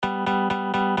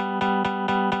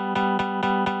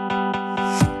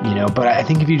But I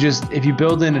think if you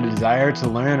build in a desire to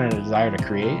learn and a desire to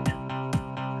create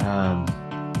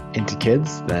into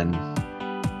kids, then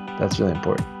that's really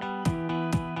important.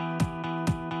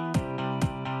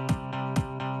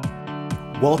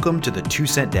 Welcome to the 2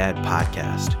 Cent Dad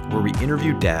podcast, where we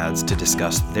interview dads to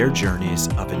discuss their journeys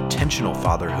of intentional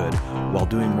fatherhood while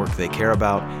doing work they care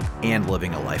about and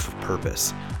living a life of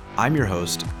purpose. I'm your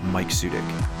host, Mike Sudik.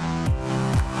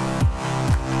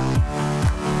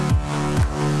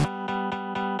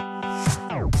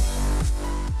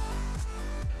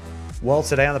 Well,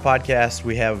 today on the podcast,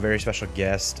 we have a very special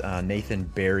guest, Nathan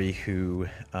Barry, who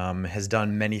has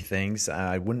done many things.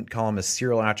 I wouldn't call him a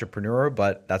serial entrepreneur,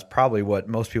 but that's probably what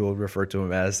most people would refer to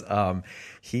him as.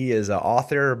 He is an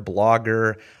author,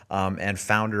 blogger, and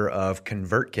founder of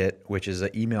ConvertKit, which is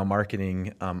an email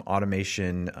marketing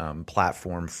automation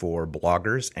platform for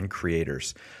bloggers and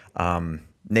creators.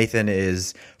 Nathan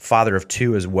is father of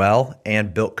 2 as well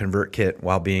and built ConvertKit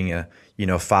while being a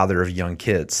father of young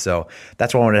kids. So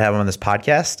that's why I wanted to have him on this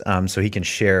podcast, so he can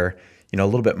share, a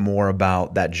little bit more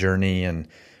about that journey and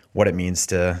what it means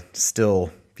to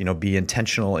still, be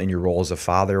intentional in your role as a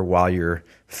father while you're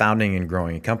founding and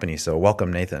growing a company. So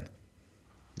welcome, Nathan.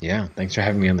 Yeah. Thanks for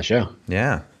having me on the show.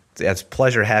 Yeah. It's a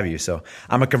pleasure to have you. So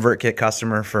I'm a ConvertKit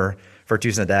customer for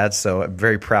 2 Cent Dads. So a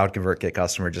very proud ConvertKit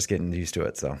customer, just getting used to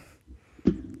it. So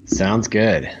sounds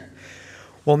good.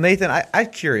 Well, Nathan, I'm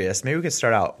curious, maybe we could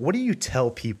start out. What do you tell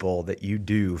people that you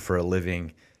do for a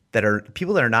living that are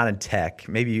people that are not in tech?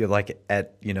 Maybe you like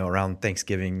at, around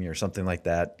Thanksgiving or something like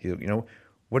that.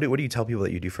 What do you tell people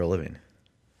that you do for a living?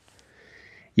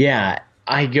 Yeah,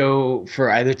 I go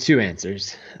for either 2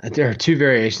 answers. There are 2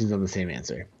 variations on the same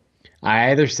answer.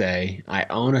 I either say I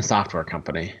own a software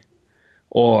company,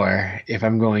 or if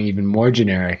I'm going even more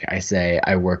generic, I say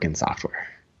I work in software.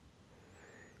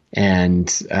 And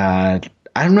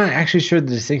I'm not actually sure the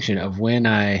distinction of when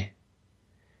I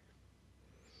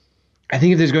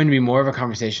think if there's going to be more of a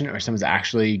conversation or someone's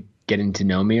actually getting to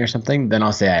know me or something, then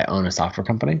I'll say I own a software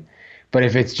company. But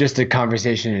if it's just a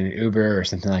conversation in Uber or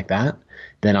something like that,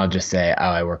 then I'll just say, oh,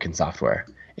 I work in software.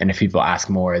 And if people ask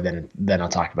more, then I'll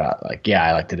talk about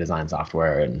I like to design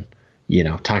software and,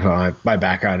 talk about my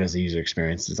background as a user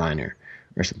experience designer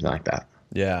or something like that.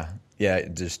 Yeah. Yeah,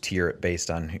 just tier it based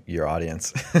on your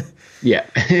audience. Yeah,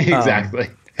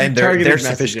 exactly. And their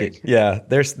sophistication. Yeah,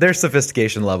 their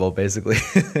sophistication level, basically.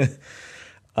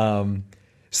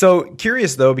 So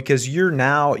curious though, because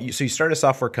you started a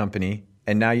software company,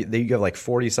 and now you have like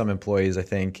 40 some employees, I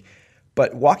think.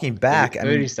 But walking back,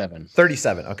 37.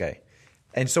 37. Okay.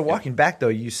 And so walking back though,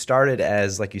 you started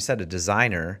as, like you said, a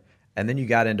designer, and then you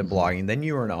got into blogging. Then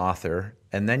you were an author.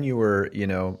 And then you were,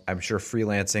 I'm sure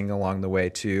freelancing along the way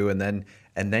too. And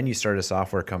then you started a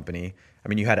software company. I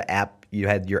mean, you had an app, your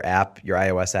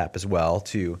iOS app as well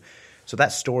too. So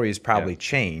that story has probably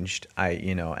changed.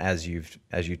 As you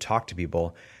talk to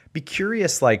people, be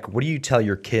curious, like, what do you tell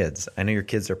your kids? I know your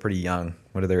kids are pretty young.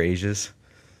 What are their ages?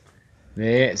 So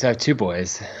I have 2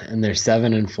 boys, and they're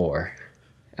 7 and 4.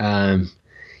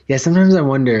 Sometimes I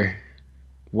wonder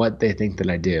what they think that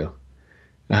I do.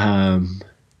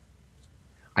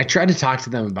 I try to talk to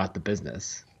them about the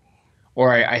business,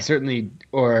 or I certainly,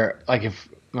 or like if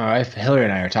my wife Hillary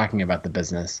and I are talking about the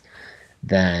business,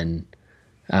 then,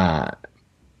 I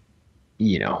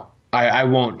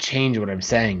won't change what I'm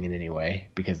saying in any way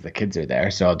because the kids are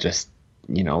there. So I'll just,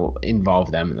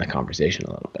 involve them in the conversation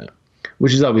a little bit,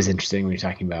 which is always interesting when you're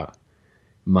talking about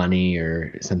money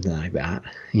or something like that,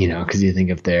 because you think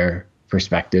of their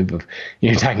perspective of,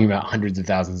 talking about hundreds of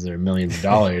thousands or millions of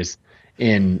dollars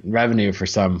in revenue for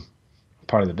some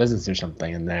part of the business or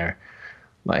something. And they're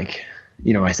like,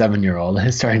 my 7-year-old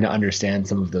is starting to understand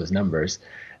some of those numbers.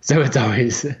 So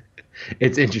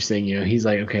it's interesting, he's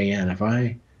like, okay, yeah, and if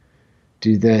I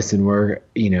do this and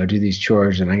do these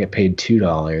chores and I get paid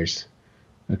 $2,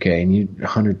 okay, and you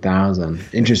 100,000,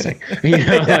 interesting.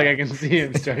 Like I can see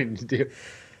him starting to do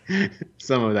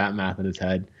some of that math in his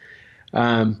head.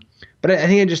 But I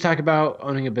think I just talk about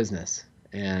owning a business,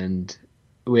 and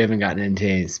we haven't gotten into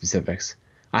any specifics.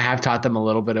 I have taught them a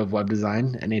little bit of web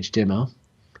design and HTML,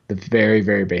 the very,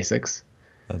 very basics.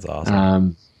 That's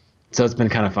awesome. So it's been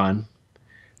kind of fun.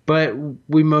 But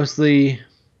we mostly,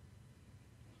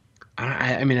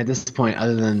 I mean, at this point,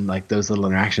 other than like those little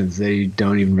interactions, they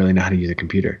don't even really know how to use a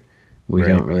computer. We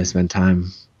don't really spend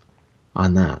time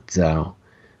on that. So,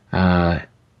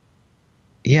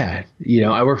 yeah,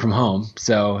 I work from home,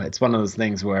 so it's one of those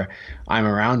things where I'm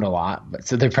around a lot, but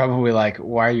so they're probably like,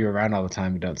 why are you around all the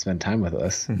time and don't spend time with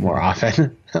us more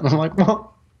often? And I'm like,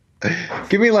 well,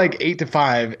 give me like 8 to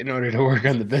 5 in order to work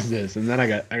on the business, and then I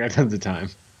got tons of time.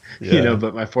 Yeah.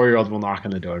 but my 4-year-old will knock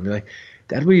on the door and be like,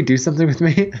 Dad, will you do something with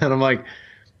me? And I'm like,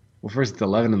 well, first it's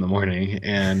 11 in the morning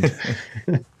and,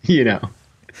 you know,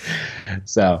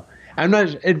 so I'm not,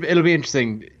 it'll be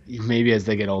interesting maybe as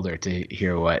they get older to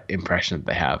hear what impression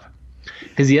they have.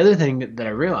 Because the other thing that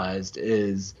I realized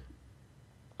is,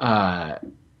 uh,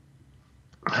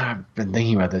 I've been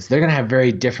thinking about this. They're going to have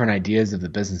very different ideas of the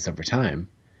business over time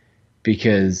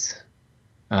because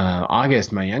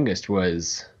August, my youngest,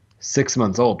 was 6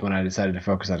 months old when I decided to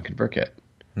focus on ConvertKit.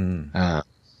 Mm. Uh,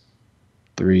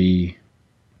 three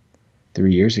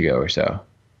years ago or so.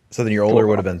 So then your older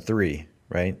would have been 3,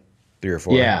 right? 3 or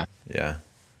 4. Yeah, Yeah.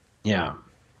 yeah.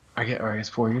 I guess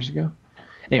 4 years ago.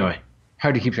 Anyway,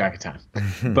 hard to keep track of time.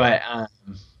 But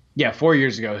yeah, 4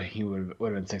 years ago he would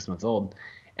have been 6 months old,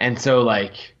 and so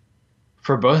like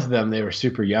for both of them, they were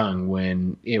super young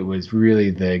when it was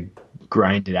really the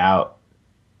grinded out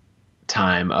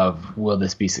time of will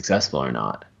this be successful or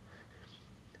not.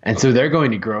 And so they're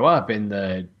going to grow up in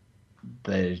the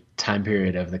time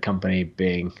period of the company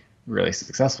being really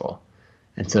successful.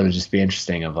 And so it'll just be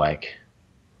interesting of like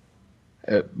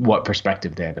what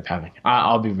perspective they end up having.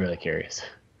 I'll be really curious.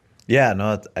 Yeah,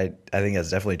 no, I think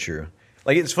that's definitely true.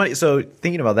 Like it's funny. So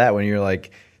thinking about that when you're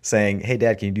like saying, "Hey,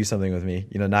 Dad, can you do something with me?"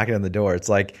 Knocking on the door. It's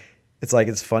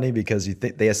funny because you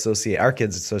think our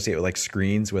kids associate with like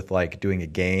screens with like doing a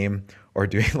game or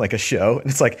doing like a show, and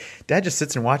it's like Dad just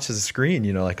sits and watches a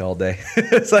screen, like all day.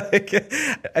 It's like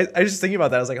I just thinking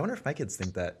about that. I was like, I wonder if my kids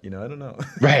think that. I don't know.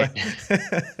 Right.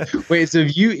 Wait, so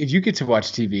if you get to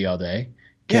watch TV all day,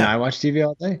 can Yeah. I watch TV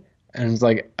all day? And it's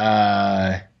like,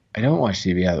 I don't watch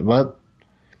TV all day. Well,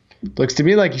 looks to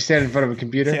me like you stand in front of a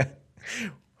computer. Yeah.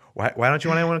 Why don't you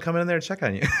want anyone to come in there and check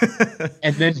on you?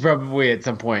 And then probably at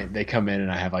some point they come in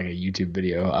and I have like a YouTube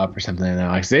video up or something, and they're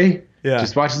like, "See, Yeah.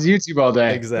 just watches YouTube all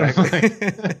day." Exactly.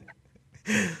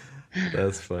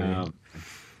 That's funny.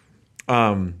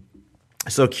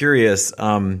 So curious.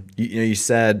 You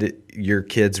said your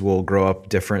kids will grow up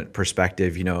different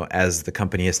perspective. As the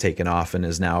company has taken off and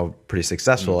is now pretty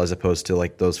successful, as opposed to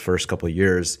like those first couple of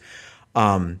years.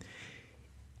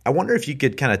 I wonder if you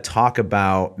could kind of talk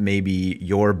about maybe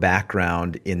your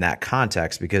background in that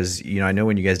context, because, I know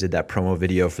when you guys did that promo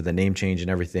video for the name change and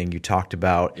everything, you talked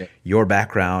about your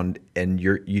background and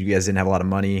you guys didn't have a lot of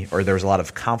money, or there was a lot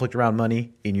of conflict around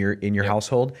money in your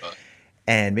household.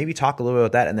 And maybe talk a little bit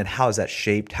about that, and then how has that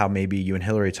shaped how maybe you and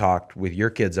Hillary talked with your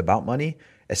kids about money,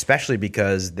 especially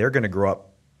because they're going to grow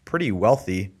up pretty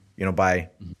wealthy, by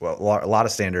a lot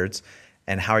of standards.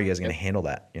 And how are you guys going to handle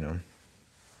that,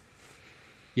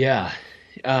 Yeah.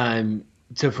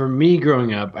 So for me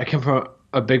growing up, I come from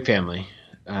a big family.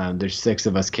 There's 6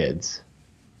 of us kids.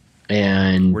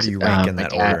 And where do you rank in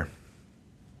that order?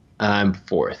 I'm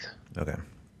 4th. Okay.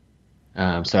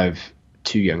 So I have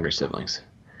 2 younger siblings.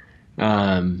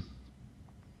 And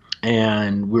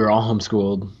we were all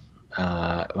homeschooled.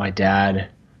 My dad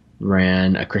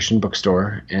ran a Christian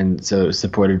bookstore, and so it was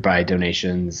supported by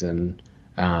donations and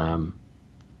all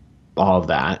of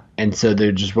that. And so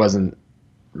there just wasn't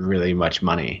really much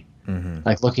money. Mm-hmm.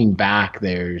 Like looking back,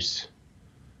 there's,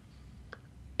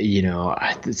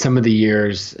 some of the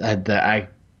years that I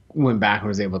went back and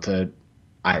was able to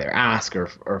either ask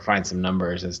or find some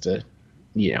numbers as to,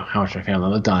 how much my family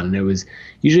lived on. And it was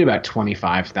usually about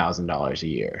 $25,000 a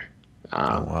year. Oh,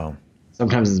 wow.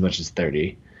 Sometimes as much as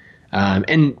 30.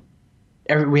 And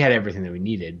we had everything that we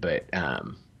needed, but,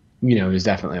 it was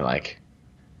definitely like,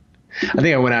 I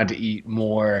think I went out to eat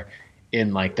more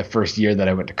in like the first year that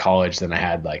I went to college than I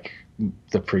had like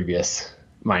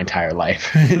my entire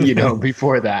life,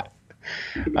 before that.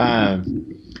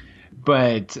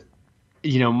 But,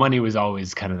 money was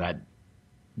always kind of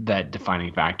that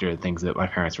defining factor, things that my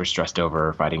parents were stressed over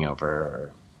or fighting over,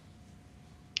 or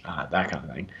that kind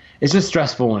of thing. It's just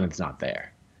stressful when it's not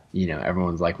there.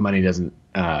 Everyone's like, money doesn't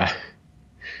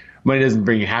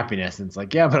bring you happiness. And it's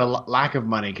like, yeah, but a lack of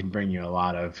money can bring you a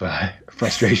lot of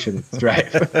frustration and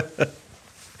strife.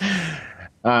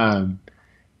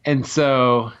 And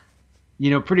so,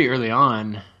 pretty early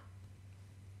on,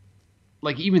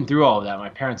 like even through all of that, my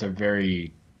parents are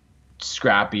very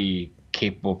scrappy,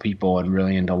 capable people and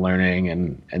really into learning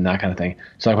and that kind of thing.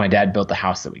 So like my dad built the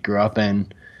house that we grew up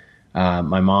in.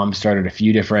 My mom started a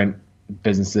few different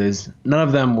businesses. None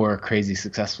of them were crazy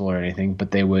successful or anything, but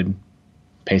they would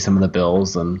pay some of the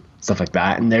bills and stuff like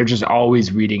that. And they're just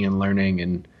always reading and learning.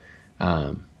 And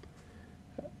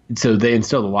so they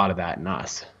instilled a lot of that in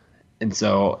us. And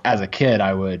so as a kid,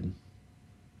 I would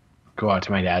go out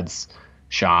to my dad's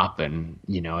shop and,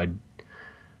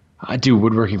 I'd do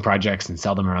woodworking projects and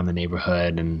sell them around the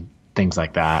neighborhood and things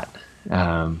like that.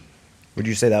 Were Would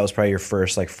you say that was probably your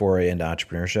first like foray into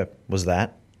entrepreneurship? Was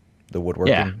that the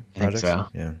woodworking Yeah, I think projects? so.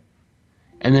 Yeah.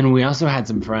 And then we also had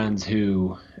some friends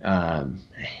who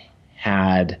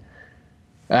had.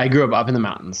 I grew up in the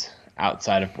mountains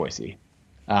outside of Boise,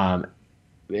 and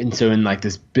so in like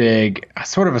this big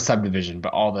sort of a subdivision,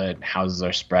 but all the houses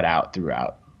are spread out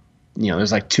throughout.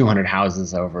 There's like 200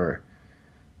 houses over,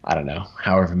 I don't know,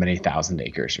 however many thousand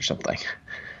acres or something.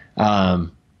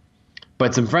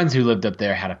 But some friends who lived up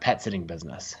there had a pet sitting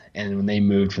business, and when they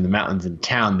moved from the mountains into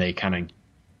town, they kind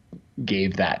of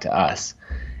gave that to us.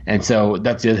 And so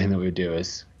that's the other thing that we would do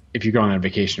is if you're going on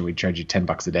vacation, we'd charge you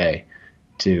 $10 a day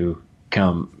to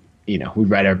come. We'd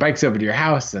ride our bikes over to your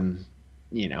house and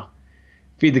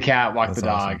feed the cat, walk the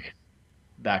dog, awesome.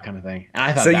 That kind of thing. And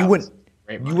I thought so you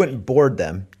wouldn't board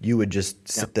them. You would just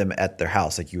sit them at their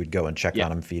house. Like you would go and check on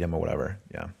them, feed them or whatever.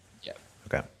 Yeah. Yeah.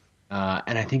 Okay.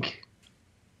 And I think,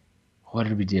 what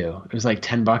did we do? It was like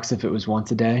 $10 if it was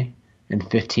once a day and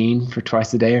 15 for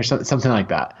twice a day or something like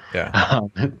that. Yeah.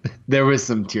 There was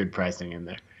some tiered pricing in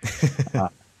there.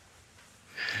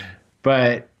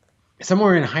 But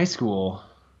somewhere in high school,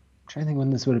 I'm trying to think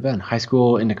when this would have been. High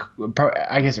school,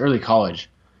 I guess early college,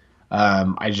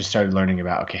 I just started learning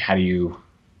about, okay, how do you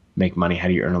make money? How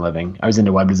do you earn a living? I was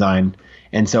into web design.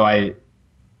 And so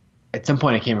at some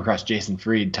point I came across Jason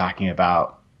Fried talking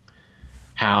about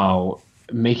how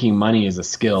making money is a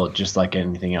skill just like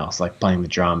anything else, like playing the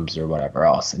drums or whatever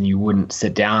else. And you wouldn't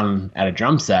sit down at a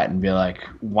drum set and be like,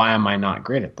 why am I not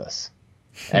great at this?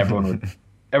 Everyone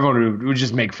would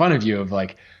just make fun of you of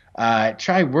like,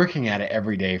 try working at it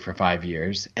every day for 5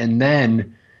 years. And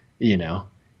then,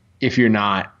 if you're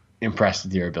not impressed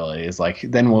with your abilities, like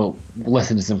then we'll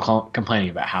listen to some complaining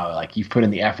about how like you've put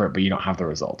in the effort, but you don't have the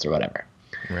results or whatever.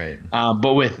 Right.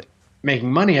 But with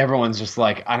making money, everyone's just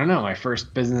like, I don't know, my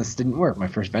first business didn't work. My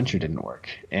first venture didn't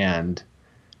work. And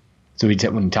so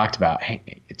when we talked about, hey,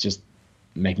 it's just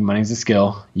making money is a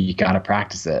skill. You got to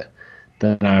practice it.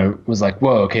 Then I was like,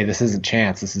 whoa, okay, this isn't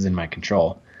chance. This is in my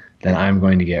control. Then I'm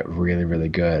going to get really, really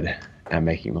good at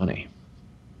making money.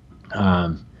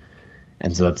 And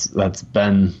so that's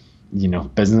been,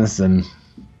 business and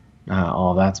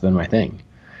all that's been my thing.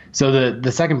 So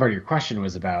the second part of your question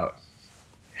was about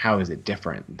how is it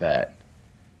different that,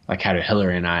 like, how do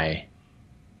Hillary and I,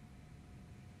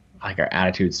 like, our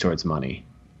attitudes towards money?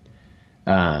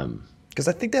 Because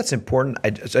I think that's important. I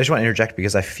just want to interject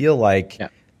because I feel like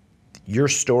your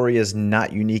story is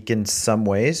not unique in some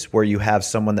ways where you have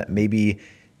someone that maybe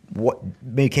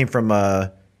came from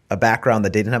a background that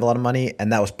didn't have a lot of money,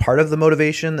 and that was part of the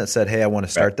motivation that said, hey, I want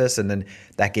to start this, and then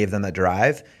that gave them that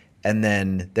drive. And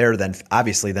then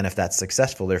obviously if that's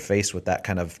successful, they're faced with that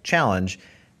kind of challenge,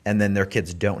 and then their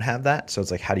kids don't have that. So it's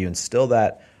like, how do you instill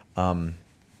that?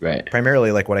 Right.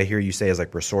 Primarily, like what I hear you say is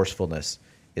like resourcefulness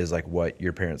is like what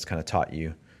your parents kind of taught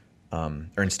you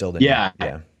or instilled in you.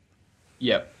 Yeah.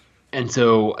 Yep. And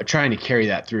so trying to carry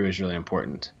that through is really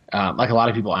important. Like a lot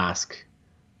of people ask,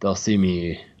 they'll see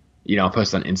me, I'll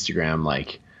post on Instagram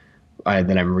like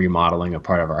that I'm remodeling a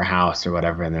part of our house or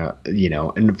whatever, and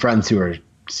and friends who are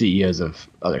CEOs of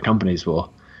other companies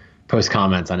will post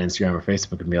comments on Instagram or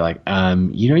Facebook and be like,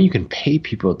 you can pay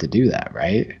people to do that,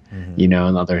 right? Mm-hmm.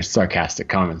 And other sarcastic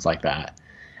comments like that.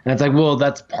 And it's like, well,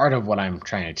 that's part of what I'm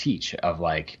trying to teach of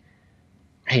like,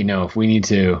 hey, no, if we need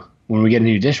to, when we get a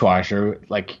new dishwasher,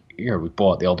 like here, we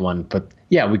pull out the old one,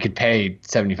 we could pay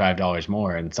 $75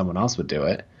 more and someone else would do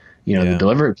it. The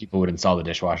delivery people would install the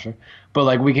dishwasher, but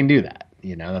like we can do that,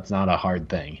 that's not a hard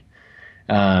thing.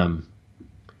 And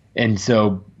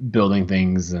so building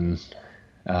things and,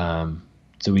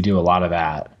 so we do a lot of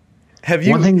that. Have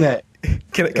you, one thing that,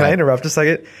 can I interrupt a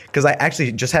second? Cause I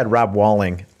actually just had Rob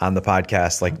Walling on the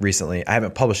podcast like recently. I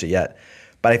haven't published it yet,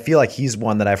 but I feel like he's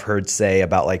one that I've heard say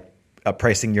about like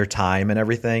pricing your time and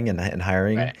everything and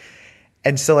hiring. Right.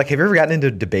 And so like, have you ever gotten into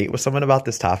a debate with someone about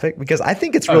this topic? Because I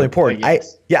think it's really important.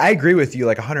 Yes. I agree with you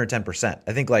like 110%.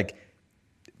 I think like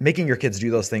making your kids do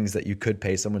those things that you could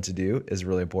pay someone to do is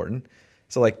really important.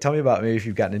 So like, tell me about maybe if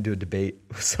you've gotten into a debate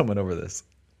with someone over this.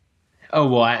 Oh,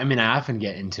 well, I often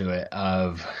get into it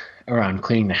around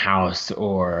cleaning the house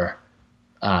or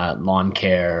lawn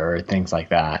care or things like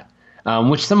that,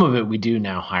 which some of it we do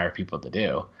now hire people to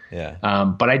do. Yeah.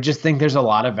 But I just think there's a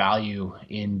lot of value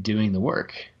in doing the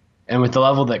work. And with the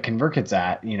level that ConvertKit's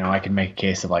at, I can make a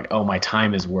case of like, oh, my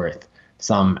time is worth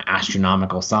some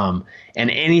astronomical sum.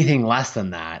 And anything less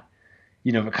than that,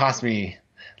 if it costs me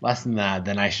less than that,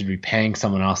 then I should be paying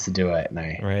someone else to do it, and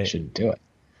I shouldn't do it.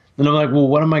 Then I'm like, well,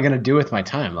 what am I going to do with my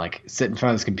time? Like sit in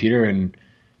front of this computer and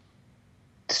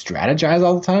strategize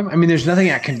all the time? I mean, there's nothing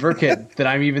at ConvertKit that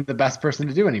I'm even the best person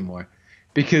to do anymore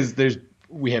because there's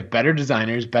we have better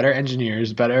designers, better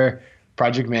engineers, better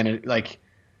project managers, like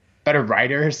better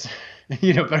writers, better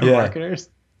Yeah. marketers,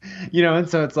 and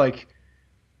so it's like,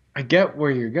 I get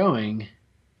where you're going,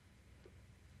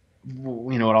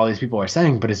 what all these people are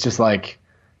saying, but it's just like,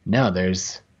 no,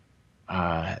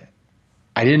 uh,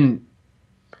 I didn't,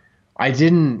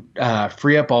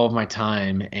 free up all of my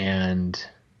time and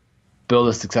build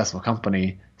a successful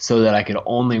company so that I could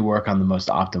only work on the most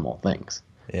optimal things.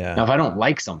 Yeah. Now, if I don't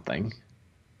like something,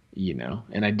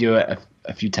 and I do it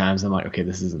a few times, I'm like, okay,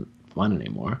 this isn't fun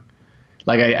anymore.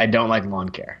 Like I don't like lawn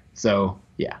care. So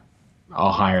yeah,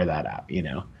 I'll hire that out,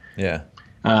 Yeah.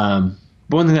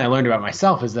 But one thing I learned about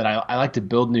myself is that I like to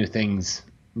build new things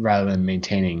rather than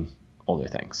maintaining older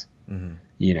things.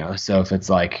 So if it's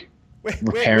like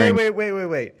repairing.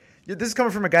 Wait. This is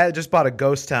coming from a guy that just bought a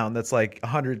ghost town that's like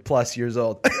 100 plus years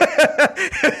old.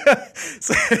 That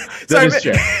is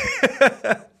true.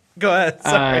 Go ahead.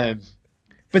 Sorry.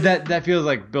 But that feels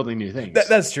like building new things.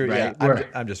 That's true. Right? Yeah.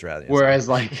 I'm just rather. Whereas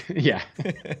like, yeah,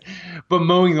 but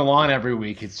mowing the lawn every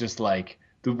week, it's just like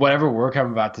whatever work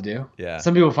I'm about to do. Yeah.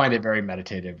 Some people find it very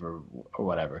meditative or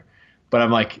whatever, but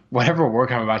I'm like, whatever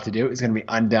work I'm about to do is going to be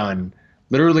undone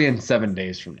literally in 7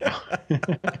 days from now.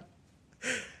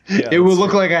 It will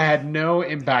look like I had no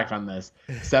impact on this.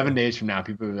 7 days from now,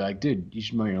 people will be like, dude, you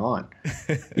should mow your lawn.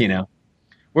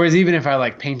 Whereas even if I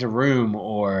like paint a room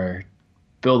or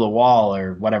build a wall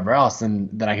or whatever else, and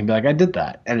then I can be like, I did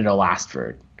that, and it'll last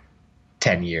for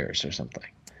 10 years or something.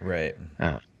 Right.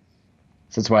 So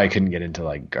that's why I couldn't get into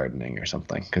like gardening or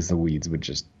something, because the weeds would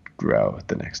just grow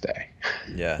the next day.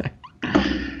 Yeah.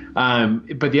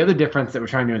 But the other difference that we're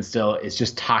trying to instill is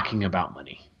just talking about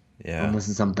money. Yeah. And this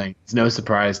is something, it's no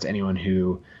surprise to anyone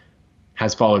who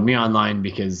has followed me online,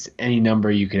 because any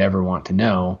number you could ever want to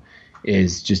know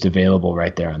is just available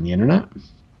right there on the internet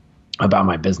about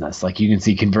my business. Like you can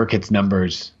see ConvertKit's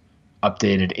numbers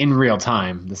updated in real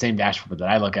time, the same dashboard that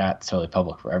I look at. It's totally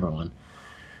public for everyone.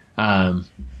 But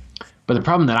the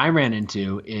problem that I ran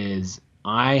into is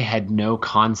I had no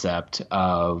concept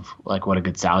of like what a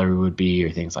good salary would be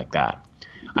or things like that.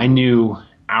 I knew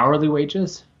hourly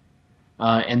wages,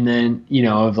 and then,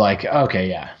 of like, okay,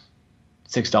 yeah,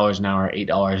 $6 an hour,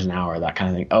 $8 an hour, that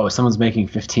kind of thing. Oh, if someone's making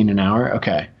 15 an hour,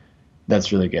 okay,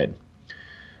 that's really good.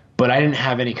 But I didn't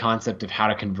have any concept of how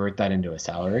to convert that into a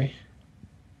salary.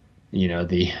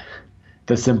 The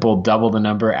simple double the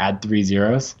number, add 3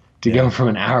 zeros to go from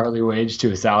an hourly wage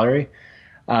to a salary,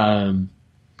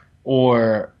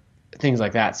 or things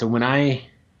like that. So when I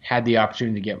had the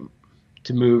opportunity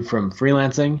to move from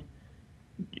freelancing,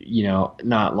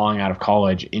 not long out of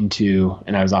college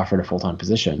and I was offered a full-time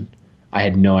position, I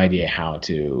had no idea how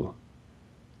to,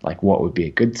 like, what would be a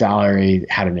good salary,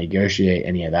 how to negotiate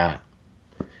any of that.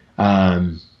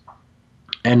 And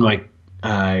my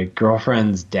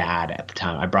girlfriend's dad at the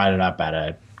time, I brought it up at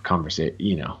a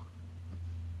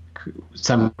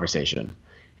some conversation,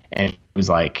 and it was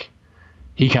like,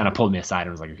 he kind of pulled me aside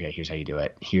and was like, okay, here's how you do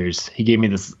it. He gave me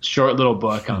this short little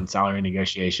book on salary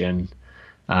negotiation.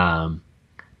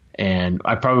 And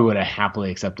I probably would have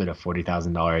happily accepted a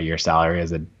 $40,000 a year salary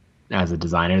as a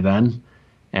designer then.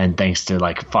 And thanks to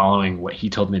like following what he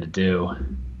told me to do,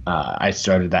 I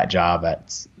started that job at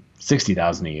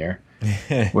 $60,000 a year,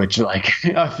 which like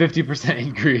a 50%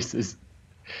 increase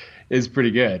is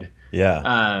pretty good.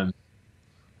 Yeah.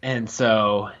 And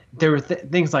so there were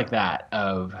things like that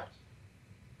of,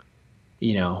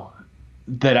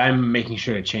 that I'm making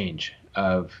sure to change,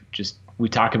 of just, we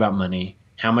talk about money,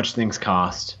 how much things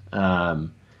cost.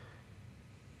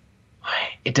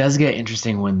 It does get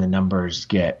interesting when the numbers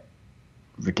get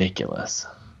ridiculous,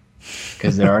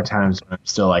 because there are times when I'm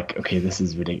still like, okay, this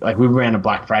is ridiculous. Like we ran a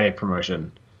Black Friday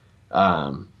promotion,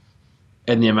 and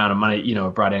the amount of money,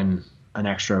 it brought in an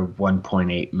extra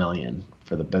 1.8 million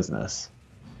for the business.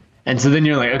 And so then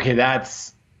you're like, okay,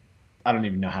 I don't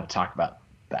even know how to talk about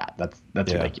that.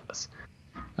 That's ridiculous.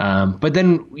 But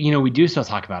then, we do still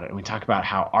talk about it, and we talk about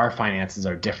how our finances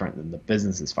are different than the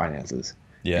business's finances,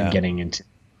 and getting into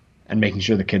and making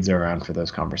sure the kids are around for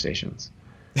those conversations.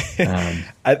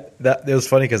 It was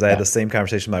funny because I had the same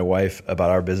conversation with my wife about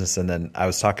our business, and then I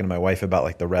was talking to my wife about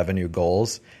like the revenue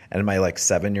goals, and my like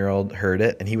 7-year-old heard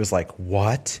it, and he was like,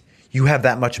 "What? You have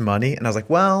that much money?" And I was like,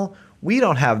 "Well, we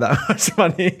don't have that much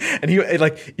money." And he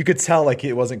like, you could tell like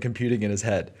it wasn't computing in his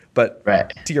head. But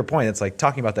to your point, it's like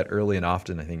talking about that early and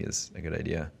often, I think, is a good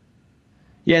idea.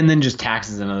 Yeah, and then just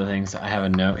taxes and other things. I have a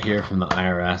note here from the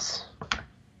IRS.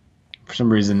 For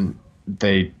some reason,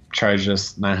 they charged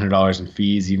us $900 in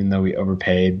fees, even though we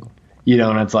overpaid.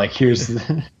 And it's like, it's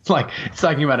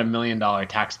talking about $1 million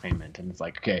tax payment, and it's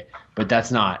like, okay, but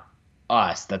that's not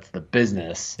us, that's the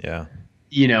business. Yeah.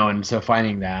 and so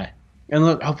finding that, and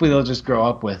look, hopefully they'll just grow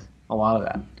up with a lot of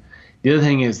that. The other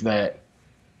thing is that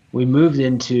we moved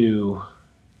into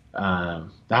the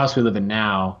house we live in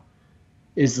now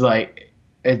is like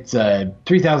it's a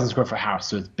 3,000 square foot house,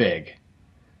 so it's big,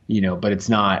 but it's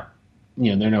not,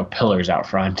 there are no pillars out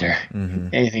front or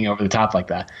anything over the top like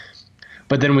that.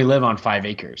 But then we live on 5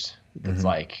 acres. It's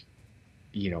like,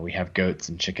 we have goats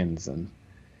and chickens and,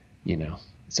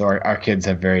 so our kids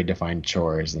have very defined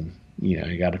chores and,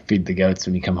 you got to feed the goats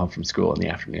when you come home from school in the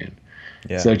afternoon.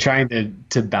 Yeah. So trying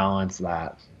to balance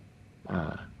that,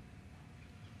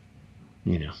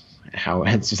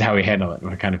 it's just how we handle it.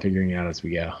 We're kind of figuring it out as we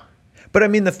go. But I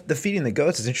mean, the feeding the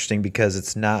goats is interesting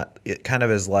because it kind of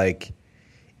is like,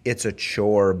 it's a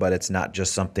chore, but it's not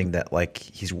just something that like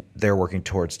they're working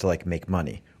towards to like make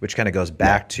money, which kind of goes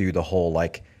back to the whole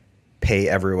like pay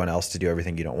everyone else to do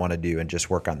everything you don't want to do and just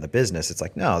work on the business. It's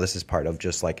like, no, this is part of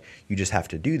just like, you just have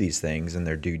to do these things and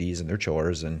their duties and their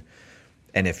chores. And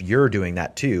if you're doing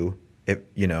that too,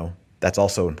 that's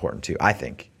also important too, I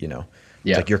think,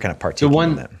 it's like you're kind of partaking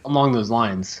in that. Along those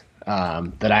lines,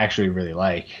 that I actually really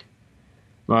like,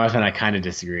 my wife and I kind of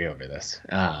disagree over this.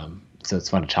 So it's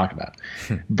fun to talk about.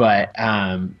 But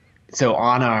so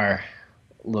on our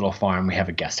little farm, we have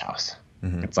a guest house.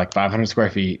 It's like 500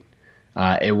 square feet.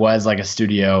 It was like a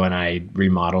studio, and I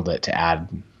remodeled it to add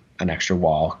an extra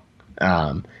wall,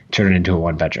 turn it into a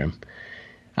 1-bedroom.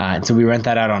 And so we rent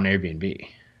that out on Airbnb.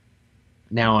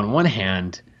 Now, on one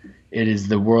hand, it is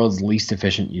the world's least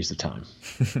efficient use of time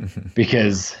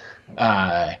because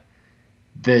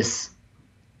this,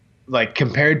 like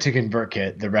compared to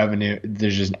ConvertKit, the revenue,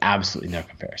 there's just absolutely no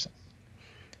comparison.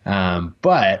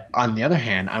 But on the other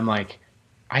hand, I'm like,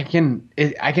 I can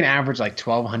average like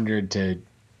 $1,200 to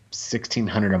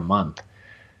 $1,600 a month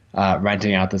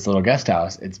renting out this little guest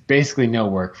house. It's basically no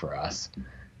work for us.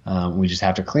 We just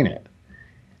have to clean it.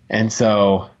 And it's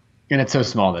so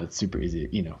small that it's super easy,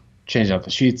 change out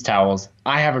the sheets, towels.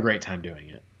 I have a great time doing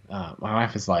it. My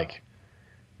wife is like,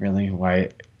 really?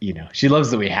 Why? She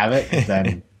loves that we have it. 'Cause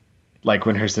then like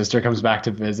when her sister comes back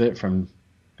to visit who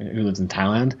lives in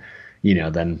Thailand,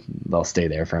 then they'll stay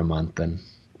there for a month,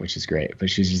 which is great. But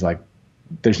she's just like,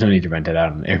 there's no need to rent it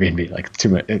out on Airbnb. Like too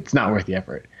much, it's not worth the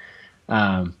effort.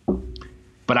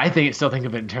 But I still think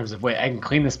of it in terms of, wait, I can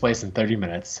clean this place in 30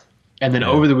 minutes. And then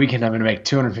over the weekend, I'm going to make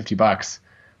 $250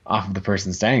 off of the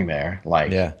person staying there.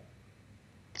 Like,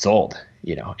 sold,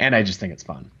 and I just think it's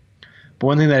fun. But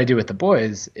one thing that I do with the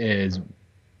boys is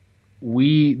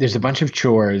there's a bunch of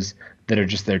chores that are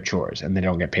just their chores and they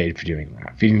don't get paid for doing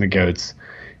that. Feeding the goats,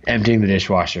 emptying the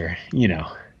dishwasher,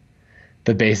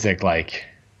 the basic, like,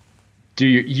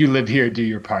 you live here, do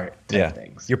your part type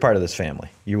things. You're part of this family.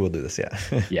 You will do this.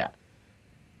 Yeah. Yeah.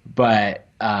 But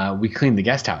we clean the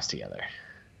guest house together.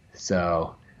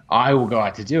 So I will go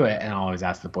out to do it and I'll always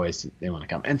ask the boys if they want to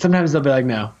come. And sometimes they'll be like,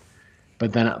 no.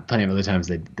 But then plenty of other times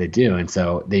they do. And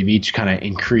so they've each kind of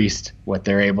increased what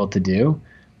they're able to do.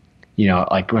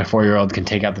 Like my 4-year-old can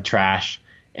take out the trash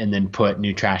and then put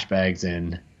new trash bags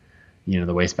in,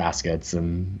 the waste baskets.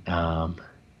 And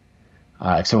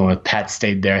if someone with pets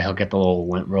stayed there, he'll get the little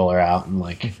lint roller out and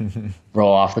like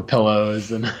roll off the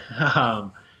pillows. And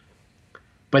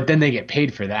but then they get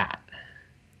paid for that.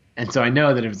 And so I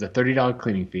know that it was a $30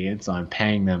 cleaning fee, and so I'm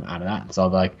paying them out of that. And so I'll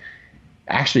be like,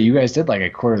 actually, you guys did like a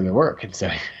quarter of the work. And so,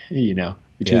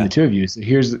 between the two of you, so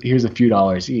here's a few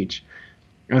dollars each.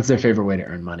 And that's their favorite way to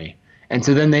earn money. And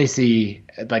so then they see,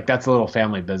 like, that's a little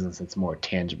family business that's more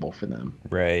tangible for them.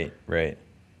 Right.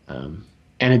 And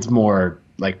it's more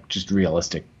like just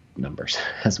realistic numbers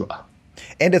as well.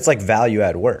 And it's like value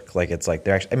add work. Like it's like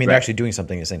they're actually doing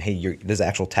something and saying, hey, there's an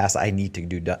actual task I need to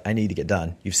do. I need to get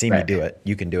done. You've seen me do it.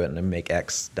 You can do it and make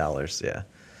X dollars. Yeah.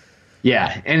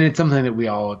 Yeah. And it's something that we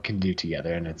all can do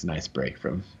together. And it's a nice break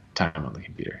from time on the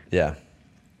computer. Yeah.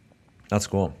 That's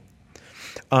cool.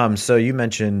 So you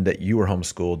mentioned that you were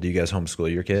homeschooled. Do you guys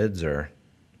homeschool your kids, or are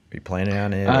you planning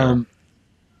on it?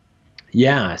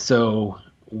 Yeah. So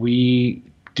we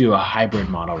do a hybrid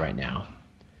model right now.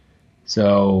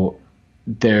 So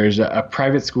there's a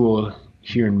private school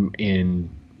here in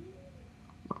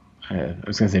I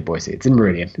was going to say Boise. It's in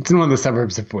Meridian. It's in one of the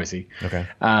suburbs of Boise. Okay.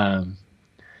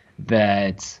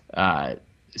 That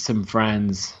some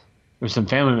friends or some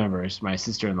family members, my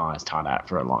sister-in-law has taught at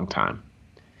for a long time.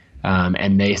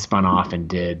 And they spun off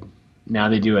and now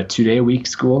they do a 2-day-a-week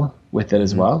school with it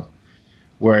as well,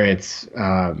 where it's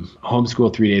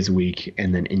homeschool 3 days a week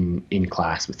and then in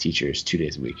class with teachers 2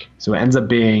 days a week. So it ends up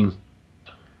being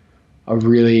I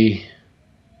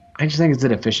just think it's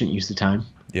an efficient use of time.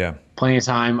 Yeah. Plenty of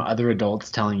time, other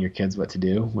adults telling your kids what to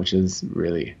do, which is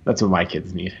that's what my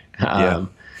kids need.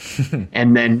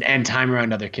 and time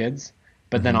around other kids.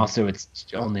 But then Mm-hmm. also it's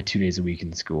only 2 days a week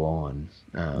in school,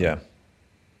 Yeah.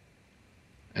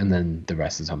 and then the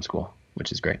rest is homeschool,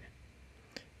 which is great.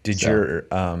 Did So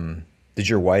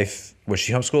your wife, was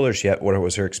she homeschooled, or what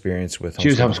was her experience with she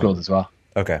was homeschooling? homeschooled as well.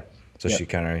 Okay. So Yep. she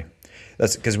kind of,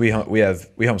 that's because we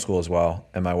homeschool as well.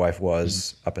 And my wife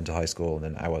was up until high school, and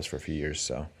then I was for a few years.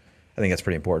 So I think that's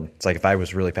pretty important. It's like if I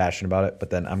was really passionate about it, but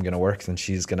then I'm going to work, then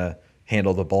she's going to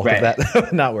handle the bulk of Right. that. That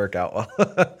would not work out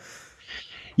well.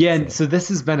 Yeah, and so this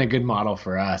has been a good model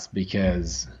for us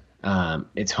because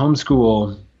it's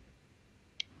homeschool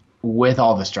with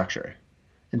all the structure.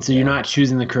 And so you're Yeah. not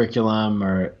choosing the curriculum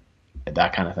or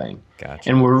that kind of thing. Gotcha.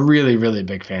 And we're really, really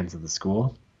big fans of the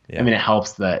school. Yeah. I mean, it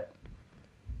helps that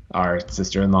our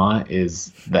sister-in-law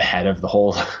is the head of the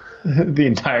whole, the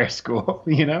entire school,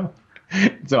 you know?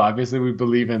 So obviously we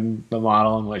believe in the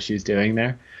model and what she's doing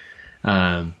there.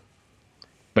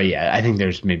 But yeah, I think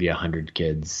there's maybe 100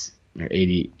 kids or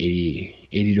 80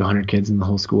 to 100 kids in the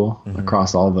whole school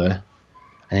across all I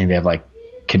think they have like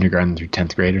kindergarten through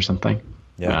 10th grade or something.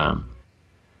 Yeah.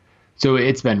 So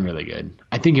it's been really good.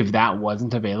 I think if that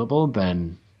wasn't available,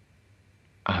 then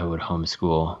I would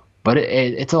homeschool, but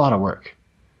it's a lot of work.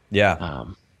 Yeah.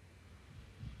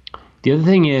 The other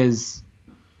thing is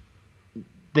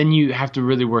then you have to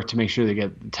really work to make sure they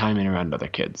get the time in around other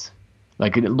kids.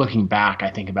 Like looking back, I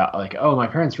think about like, oh, my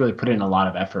parents really put in a lot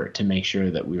of effort to make sure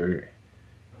that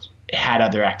had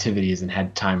other activities and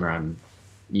had time around,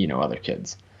 other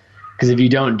kids. Because if you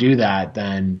don't do that,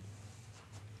 then,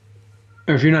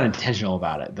 or if you're not intentional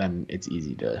about it, then it's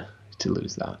easy to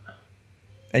lose that.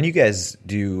 And you guys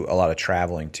do a lot of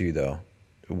traveling too, though,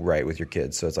 right, with your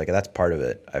kids. So it's like that's part of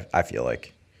it. I feel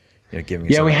like, giving.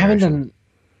 Yeah, we haven't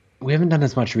done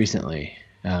as much recently,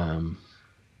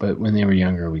 but when they were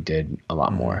younger, we did a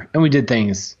lot more, and we did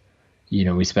things.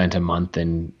 We spent a month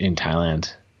in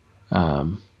Thailand,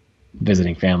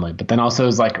 visiting family, but then also it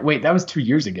was like, wait, that was 2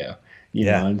 years ago,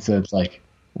 Yeah. know, and so it's like,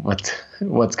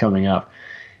 what's coming up?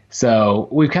 So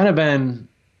we've kind of been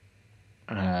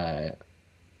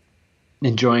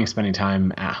enjoying spending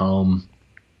time at home,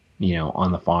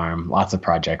 on the farm, lots of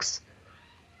projects.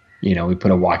 We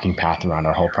put a walking path around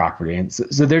our whole property, and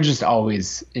so they're just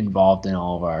always involved in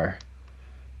all of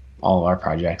our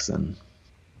projects. And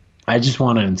I just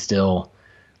want to instill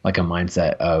like a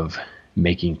mindset of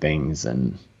making things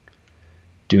and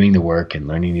doing the work and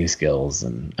learning new skills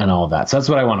and all of that. So that's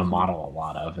what I want to model a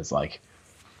lot of is like,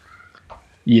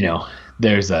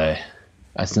 there's a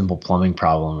simple plumbing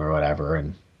problem or whatever.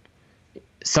 And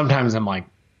sometimes I'm like,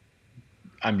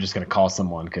 I'm just going to call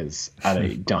someone because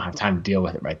I don't have time to deal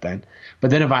with it right then.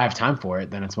 But then if I have time for it,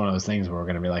 then it's one of those things where we're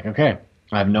going to be like, okay,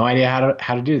 I have no idea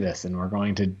how to do this. And we're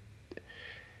going to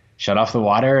shut off the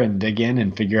water and dig in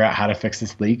and figure out how to fix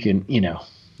this leak and,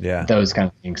 Yeah. those kind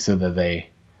of things so that they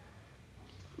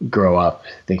grow up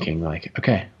thinking like,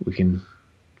 okay, we can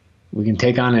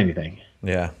take on anything.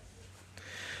 Yeah.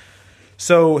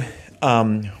 So,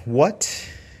 what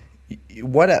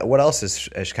else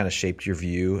has kind of shaped your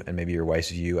view and maybe your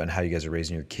wife's view on how you guys are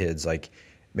raising your kids? Like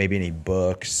maybe any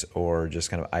books or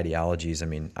just kind of ideologies? I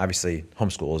mean, obviously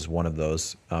homeschool is one of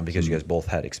those because you guys both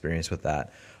had experience with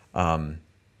that.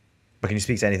 But can you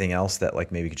speak to anything else that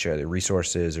like maybe you could share the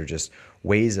resources or just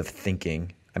ways of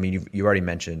thinking? I mean, you already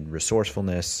mentioned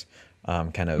resourcefulness,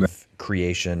 kind of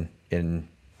creation in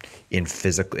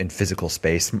physical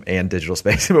space and digital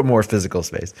space, but more physical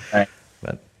space. Right.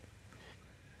 But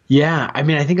Yeah, I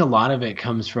mean, I think a lot of it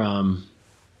comes from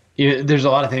there's a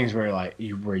lot of things where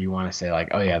you want to say like,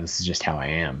 oh yeah, this is just how I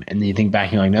am, and then you think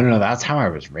back and you're like, no, that's how I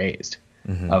was raised,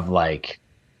 of like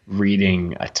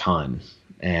reading a ton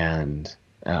and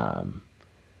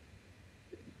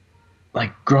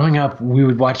like growing up, we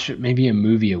would watch maybe a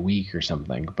movie a week or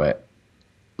something, but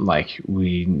like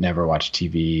we never watched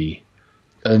TV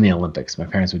in the Olympics. My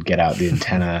parents would get out the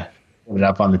antenna, put it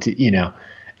up on the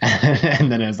and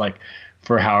then it was like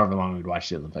for however long we'd watch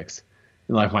the Olympics.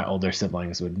 And like my older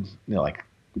siblings would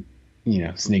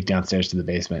sneak downstairs to the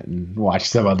basement and watch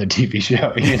some other TV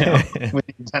show, when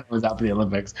the antenna was out for the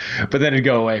Olympics. But then it'd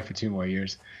go away for 2 more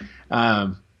years.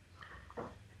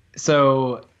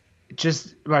 So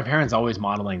just my parents always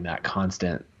modeling that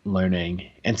constant learning.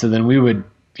 And so then we would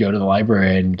go to the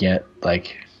library and get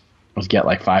like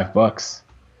 5 books.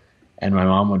 And my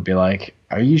mom would be like,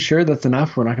 are you sure that's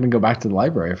enough? We're not going to go back to the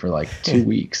library for like 2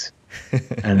 weeks.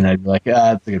 And I'd be like,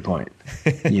 that's a good point.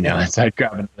 So I'd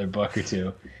grab another book or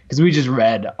two because we just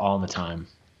read all the time.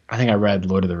 I think I read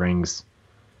Lord of the Rings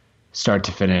start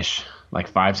to finish like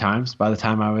 5 times by the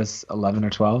time I was 11 or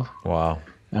 12. wow.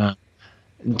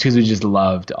 Because we just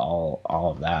loved all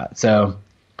of that. So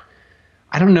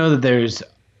I don't know that there's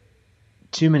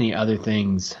too many other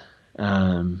things,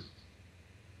 um,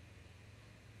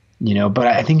 but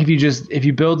I think if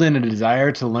you build in a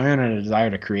desire to learn and a desire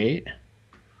to create,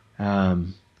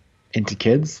 um, into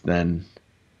kids, then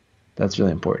that's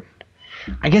really important.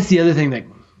 I guess the other thing that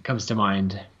comes to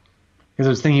mind, because I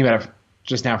was thinking about it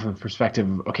just now from the perspective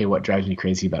of, okay, what drives me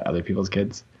crazy about other people's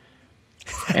kids?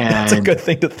 That's a And good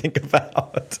thing to think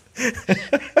about.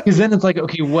 because then it's like,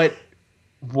 okay, what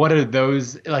are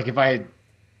those, like if I,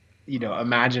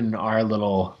 imagine our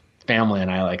little family and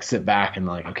I like sit back and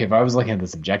like, okay, if I was looking at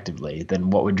this objectively,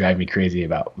 then what would drive me crazy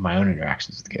about my own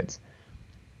interactions with kids?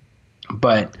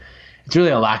 But it's really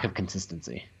a lack of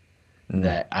consistency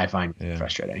that I find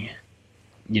frustrating.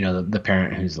 The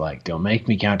parent who's like, don't make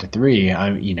me count to three.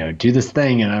 Do this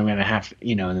thing and I'm going to have to,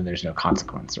 and then there's no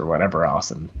consequence or whatever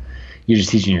else. And you're just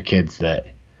teaching your kids that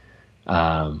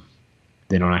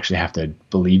they don't actually have to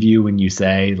believe you when you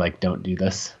say like, don't do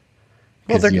this.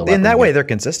 Well, in that way, they're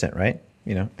consistent, right?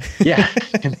 Yeah,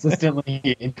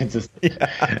 consistently inconsistent.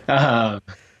 Yeah.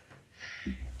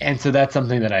 And so that's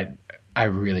something that I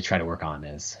really try to work on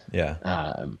is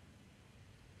of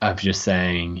just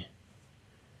saying,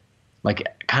 like,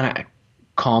 kind of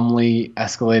calmly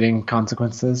escalating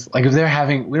consequences. Like if they're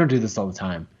having, we don't do this all the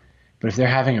time, but if they're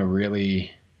having a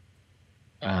really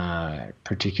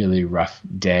particularly rough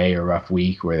day or rough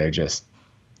week where they're just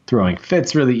throwing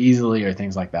fits really easily or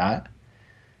things like that,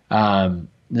 then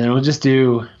we'll just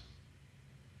do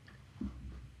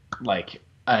like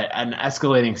an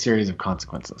escalating series of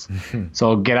consequences. So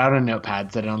I'll get out a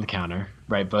notepad, set it on the counter,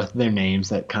 write both of their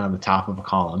names at kind of the top of a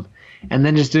column, and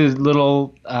then just do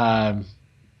little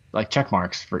like check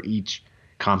marks for each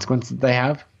consequence that they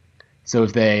have. So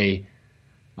if they,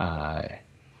 I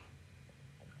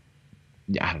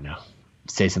don't know,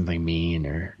 say something mean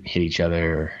or hit each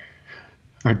other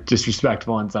or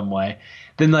disrespectful in some way,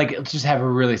 then like let's just have a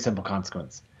really simple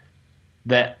consequence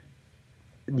that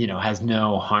has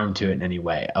no harm to it in any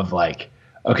way, of like,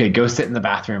 okay, go sit in the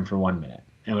bathroom for 1 minute.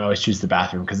 And we always choose the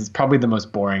bathroom because it's probably the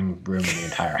most boring room in the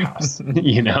entire house,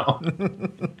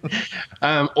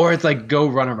 or it's like, go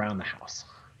run around the house.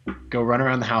 Go run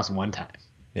around the house one time.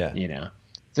 Yeah.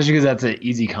 Especially because that's an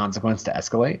easy consequence to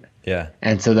escalate. Yeah.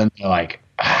 And so then they're like,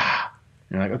 and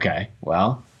you're like, okay,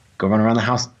 well, go run around the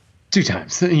house 2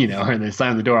 times, or they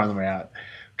slam the door on the way out.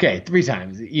 Okay, 3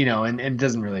 times, and it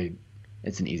doesn't really,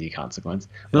 it's an easy consequence.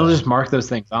 They'll just mark those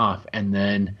things off. And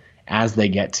then as they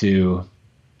get to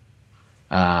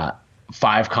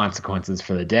 5 consequences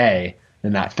for the day,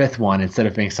 then that 5th one, instead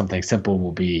of being something simple,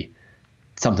 will be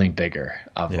something bigger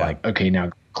of like, okay,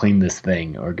 now clean this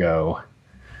thing, or go,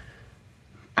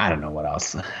 I don't know what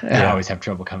else. I always have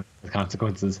trouble coming up with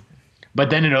consequences. But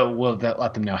then will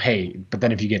let them know, hey, but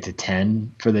then if you get to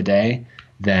 10 for the day,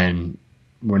 then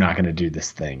we're not going to do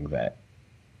this thing that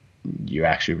you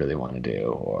actually really want to do,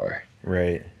 or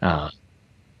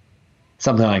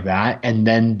something like that. And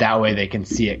then that way they can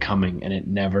see it coming, and it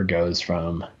never goes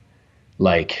from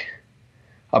like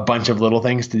a bunch of little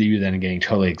things to you then getting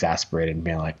totally exasperated and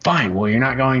being like, fine, well, you're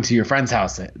not going to your friend's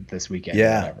house this weekend or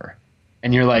whatever.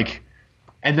 And you're like,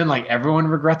 and then like everyone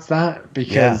regrets that,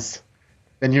 because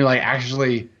then you're like,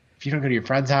 actually, if you don't go to your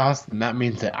friend's house, then that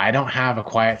means that I don't have a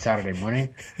quiet Saturday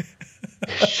morning.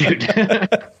 Shoot.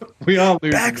 We all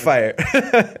lose. Backfire.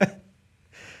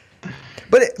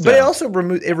 But it also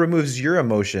removes your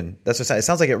emotion. That's what it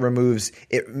sounds like.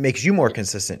 It makes you more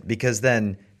consistent, because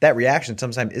then that reaction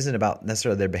sometimes isn't about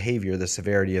necessarily their behavior, the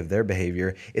severity of their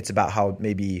behavior. It's about how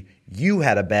maybe you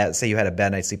had a bad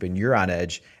night's sleep and you're on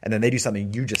edge, and then they do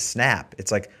something, you just snap.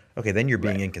 It's like, okay, then you're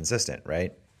being inconsistent,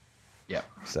 right? Yeah.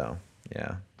 So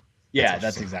yeah. Yeah,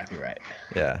 that's exactly right.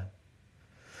 Yeah.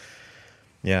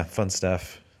 Yeah, fun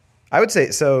stuff. I would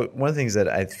say, so one of the things that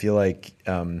I feel like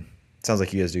sounds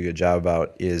like you guys do a good job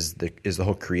about is the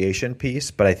whole creation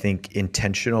piece, but I think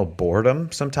intentional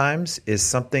boredom sometimes is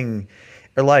something,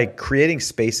 or like creating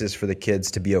spaces for the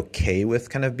kids to be okay with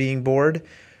kind of being bored.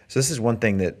 So this is one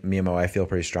thing that me and my wife feel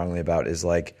pretty strongly about, is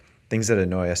like things that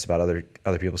annoy us about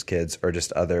other people's kids, or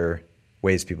just other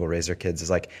ways people raise their kids, is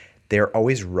like they're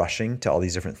always rushing to all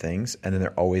these different things, and then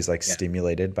they're always like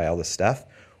stimulated by all this stuff,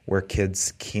 where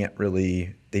kids can't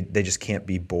really, they just can't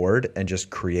be bored and just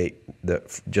create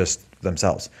just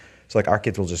themselves. So like our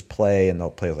kids will just play, and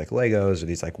they'll play with like Legos or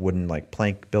these like wooden like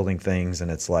plank building things, and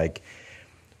it's like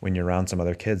when you're around some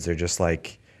other kids, they're just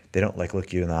like, they don't like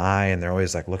look you in the eye, and they're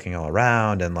always like looking all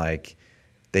around, and like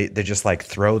they just like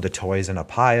throw the toys in a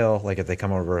pile. Like if they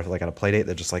come over like on a play date,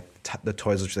 they're just like the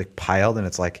toys are just like piled, and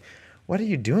it's like, what are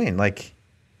you doing? Like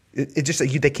it just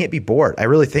like they can't be bored. I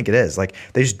really think it is like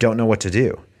they just don't know what to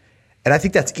do. And I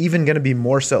think that's even going to be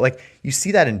more so. Like you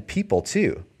see that in people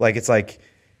too. Like it's like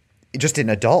just in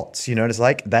adults, you know, it's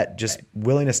like that just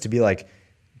willingness to be like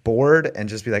bored and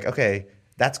just be like, okay,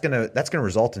 that's gonna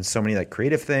result in so many like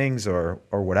creative things or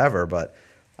whatever. But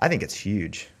I think it's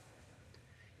huge.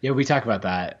 Yeah, we talk about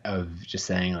that of just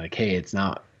saying like, hey, it's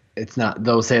not.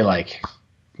 They'll say like,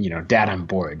 Dad, I'm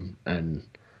bored, and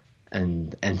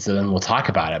so then we'll talk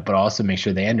about it, but also make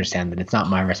sure they understand that it's not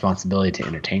my responsibility to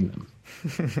entertain them.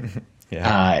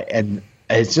 Yeah. And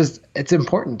it's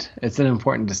important. It's an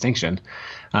important distinction.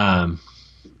 And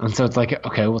so it's like,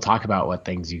 okay, we'll talk about what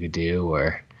things you could do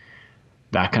or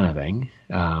that kind of thing.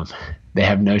 They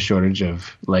have no shortage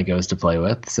of Legos to play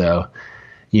with. So,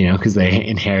 because they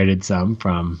inherited some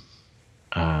from,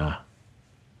 aunts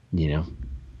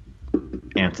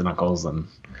and uncles and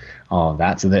all of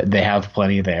that. So they have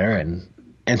plenty there.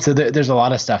 And so there's a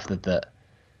lot of stuff that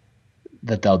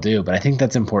they'll do. But I think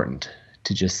that's important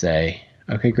to just say,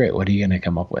 okay, great. What are you going to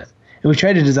come up with? And we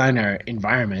try to design our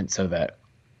environment so that,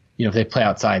 if they play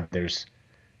outside, there's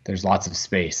lots of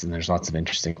space and there's lots of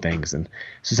interesting things. And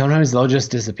so sometimes they'll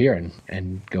just disappear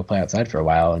and go play outside for a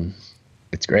while, and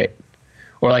it's great.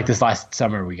 Or like this last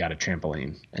summer, we got a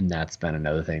trampoline, and that's been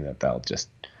another thing that they'll just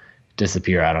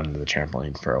disappear out onto the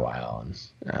trampoline for a while.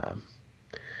 And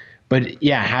but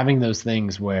yeah, having those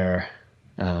things where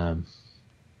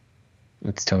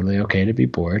it's totally okay to be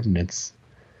bored, and it's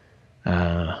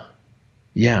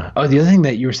yeah. Oh, the other thing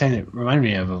that you were saying that reminded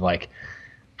me of like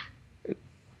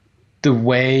the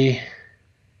way,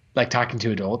 like talking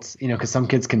to adults, because some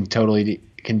kids can do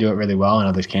it really well and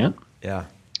others can't. Yeah.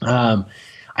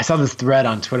 I saw this thread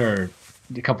on Twitter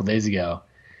a couple days ago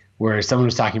where someone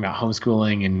was talking about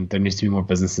homeschooling and there needs to be more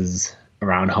businesses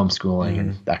around homeschooling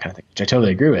and that kind of thing, which I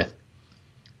totally agree with.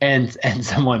 And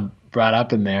someone brought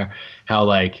up in there how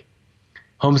like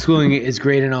homeschooling is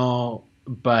great and all,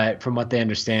 but from what they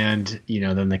understand,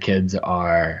 then the kids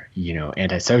are,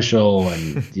 antisocial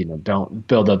and, don't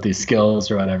build up these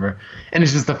skills or whatever. And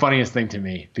it's just the funniest thing to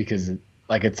me because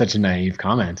it's such a naive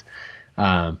comment.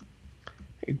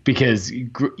 Because,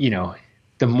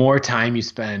 the more time you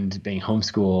spend being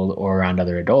homeschooled or around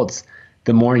other adults,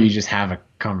 the more you just have a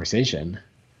conversation.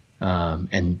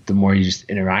 And the more you just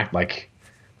interact like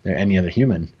they're any other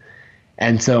human.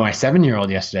 And so my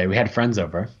 7-year-old yesterday, we had friends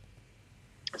over.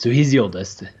 So he's the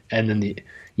oldest, and then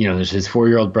there's his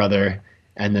 4-year-old brother,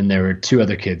 and then there were 2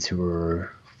 other kids who were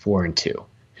 4 and 2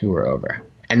 who were over,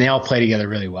 and they all play together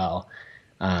really well.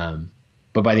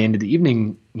 But by the end of the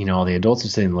evening, all the adults are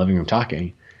sitting in the living room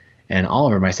talking, and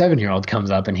Oliver, my 7-year-old, comes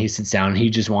up and he sits down and he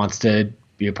just wants to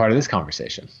be a part of this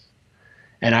conversation.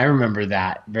 And I remember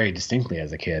that very distinctly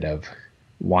as a kid of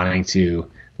wanting to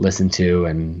listen to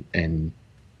and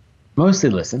mostly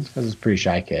listen. I was a pretty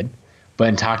shy kid. But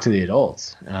and talk to the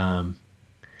adults,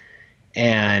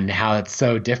 and how it's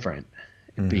so different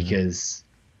because,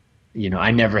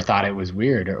 I never thought it was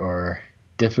weird or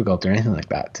difficult or anything like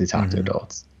that to talk to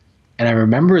adults. And I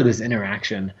remember this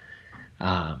interaction,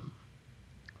 I'm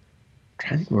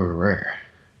trying to think where we were,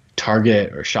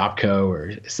 Target or Shopko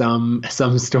or some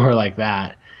store like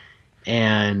that.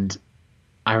 And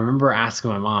I remember asking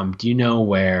my mom, do you know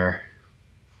where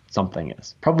something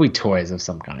is? Probably toys of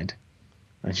some kind.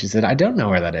 And she said, I don't know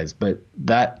where that is, but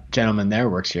that gentleman there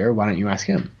works here. Why don't you ask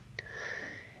him?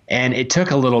 And it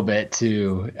took a little bit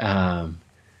to,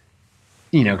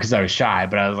 because I was shy,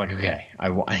 but I was like, okay,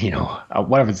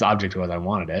 whatever this object was, I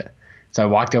wanted it. So I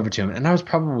walked over to him, and I was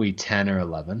probably 10 or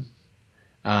 11.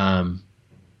 And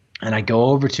I go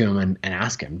over to him and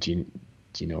ask him, do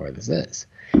you know where this is?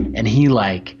 And he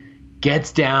like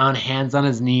gets down, hands on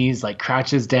his knees, like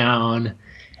crouches down,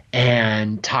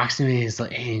 and talks to me. He's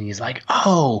like,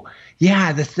 oh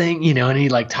yeah, the thing, and he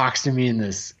like talks to me in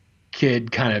this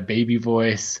kid kind of baby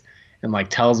voice and like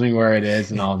tells me where it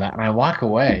is and all that. And I walk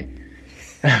away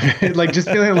like just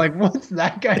feeling like, what's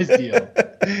that guy's deal?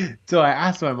 So I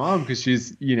asked my mom, because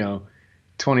she's,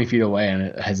 20 feet away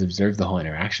and has observed the whole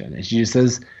interaction. And she just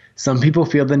says, some people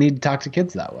feel the need to talk to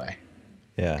kids that way.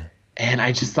 Yeah. And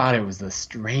I just thought it was the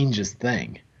strangest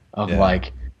thing of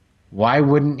like, why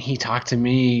wouldn't he talk to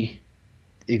me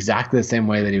exactly the same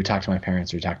way that he would talk to my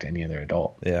parents or talk to any other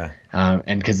adult? Yeah.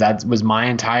 And because that was my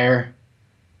entire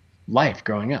life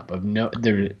growing up. No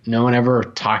one ever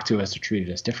talked to us or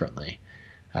treated us differently.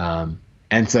 And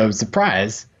so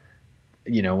surprise,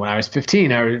 when I was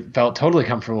 15, I felt totally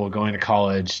comfortable going to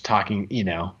college, talking,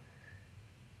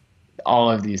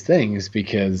 all of these things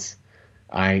because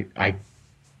I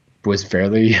was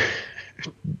fairly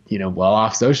well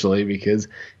off socially because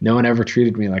no one ever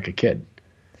treated me like a kid.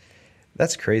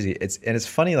 That's crazy. It's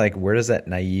funny, like, where does that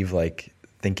naive like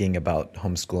thinking about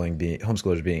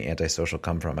homeschoolers being antisocial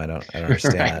come from. I don't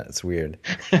understand Right. that. It's weird.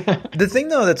 The thing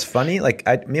though that's funny, like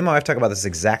me and my wife talk about this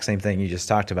exact same thing you just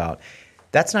talked about.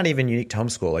 That's not even unique to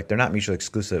homeschool. Like they're not mutually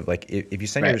exclusive. Like if you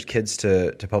send your Right. kids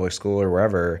to public school or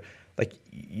wherever, like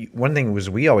one thing was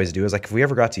we always do is like if we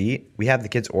ever got to eat, we have the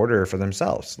kids order for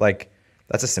themselves. Like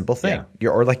that's a simple thing. Yeah.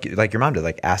 Or like your mom did,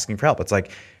 like asking for help. It's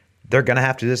like they're gonna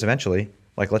have to do this eventually.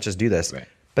 Like let's just do this. Right.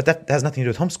 But that has nothing to do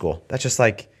with homeschool. That's just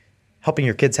like helping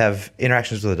your kids have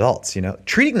interactions with adults.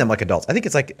 Treating them like adults. I think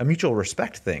it's like a mutual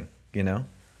respect thing.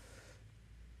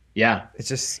 Yeah. It's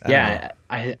just I don't know.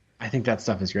 Yeah. I think that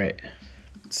stuff is great.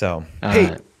 So Uh,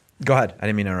 hey, go ahead. I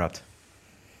didn't mean to interrupt.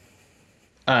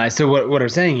 So what I'm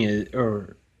saying is,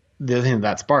 or the other thing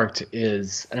that sparked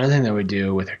is another thing that we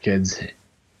do with our kids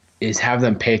is have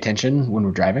them pay attention when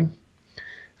we're driving,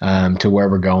 to where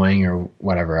we're going or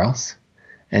whatever else.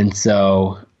 And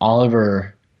so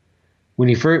Oliver, when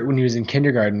he was in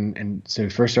kindergarten, and so he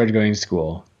first started going to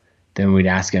school, then we'd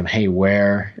ask him, "Hey,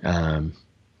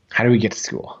 how do we get to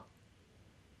school?"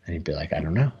 And he'd be like, "I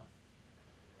don't know."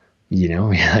 We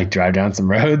like drive down some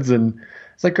roads, and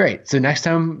it's like, great. So next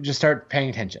time, just start paying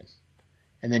attention.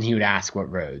 And then he would ask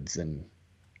what roads and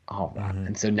all of that.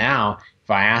 And so now, if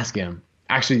I ask him,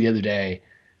 actually the other day,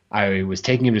 I was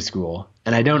taking him to school,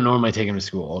 and I don't normally take him to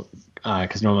school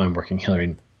because normally I'm working.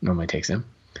 Hillary normally takes him.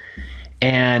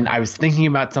 And I was thinking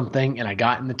about something, and I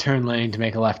got in the turn lane to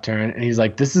make a left turn, and he's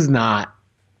like, "This is not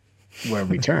where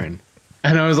we turn."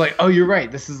 And I was like, "Oh, you're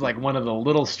right. This is like one of the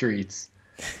little streets,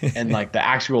 and like the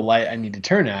actual light I need to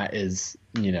turn at is,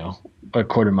 a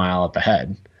quarter mile up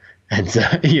ahead." And so,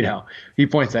 he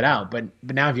points that out. But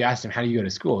now if you asked him, "How do you go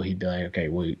to school?" He'd be like, "Okay,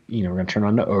 well, we're going to turn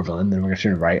onto Overland, then we're going to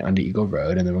turn right onto Eagle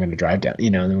Road, and then we're going to drive down,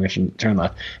 and then we're going to turn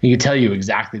left." And he could tell you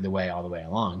exactly the way all the way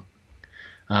along.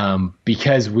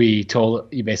 Because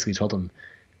you basically told him,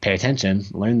 pay attention,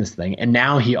 learn this thing. And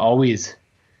now he always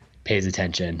pays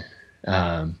attention.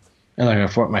 And like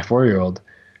my 4-year-old,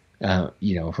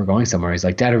 if we're going somewhere, he's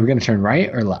like, "Dad, are we going to turn right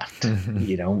or left?"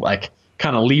 Like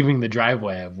kind of leaving the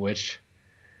driveway of which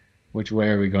way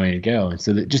are we going to go? And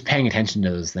so just paying attention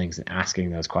to those things and asking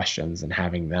those questions and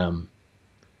having them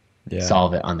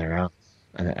solve it on their own.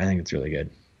 I think it's really good.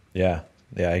 Yeah.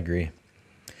 Yeah, I agree.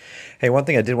 Hey, one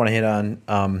thing I did want to hit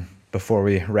on before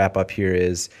we wrap up here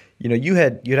is, you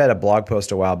had a blog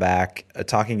post a while back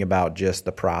talking about just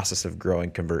the process of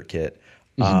growing ConvertKit,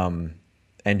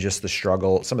 and just some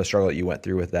of the struggle that you went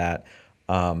through with that,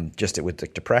 with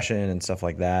like depression and stuff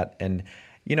like that. And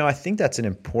I think that's an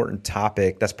important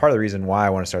topic. That's part of the reason why I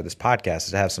want to start this podcast,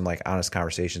 is to have some like honest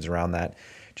conversations around that,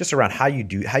 just around how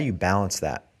you balance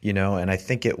that. And I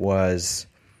think it was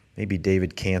maybe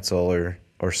David Cancel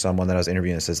or someone that I was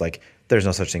interviewing that says like, there's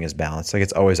no such thing as balance. Like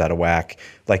it's always out of whack.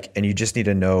 Like, and you just need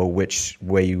to know which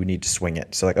way you need to swing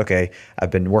it. So like, okay,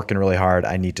 I've been working really hard.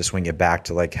 I need to swing it back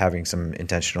to like having some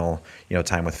intentional,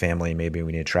 time with family. Maybe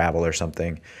we need to travel or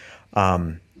something.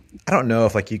 I don't know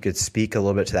if like you could speak a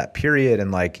little bit to that period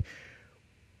and like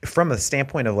from a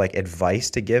standpoint of like advice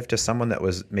to give to someone that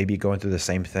was maybe going through the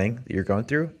same thing that you're going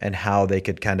through, and how they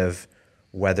could kind of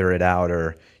weather it out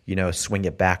or, swing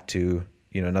it back to,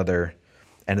 another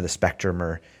end of the spectrum,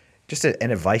 or just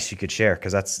an advice you could share.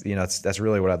 Cause that's, that's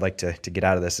really what I'd like to get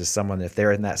out of this, is someone, if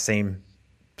they're in that same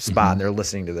spot and they're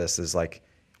listening to this, is like,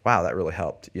 wow, that really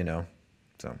helped,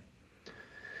 so.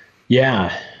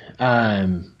 Yeah.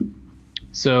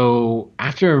 So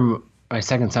after my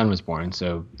second son was born,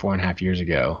 so 4.5 years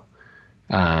ago,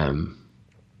 I don't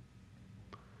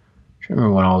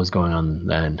remember what all was going on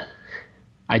then.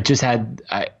 I had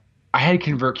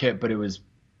ConvertKit, but it was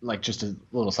like just a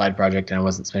little side project, and I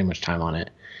wasn't spending much time on it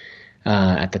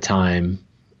at the time.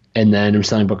 And then I'm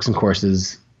selling books and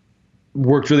courses.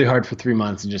 Worked really hard for 3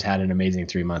 months and just had an amazing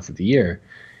 3 months of the year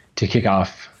to kick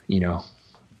off,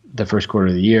 the first quarter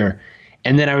of the year.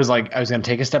 And then I was going to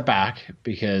take a step back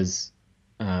because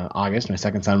August, my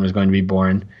second son was going to be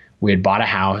born. We had bought a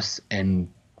house and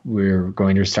we were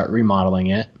going to start remodeling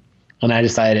it. And I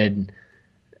decided,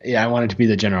 I wanted to be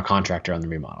the general contractor on the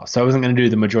remodel. So I wasn't going to do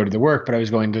the majority of the work, but I was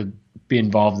going to be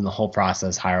involved in the whole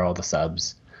process, hire all the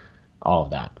subs, all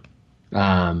of that.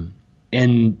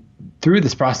 And through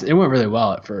this process, it went really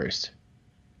well at first.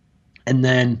 And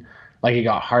then like it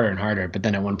got harder and harder. But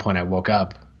then at one point I woke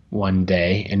up one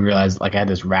day and realized like I had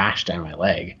this rash down my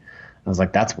leg. I was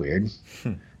like, that's weird.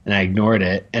 And I ignored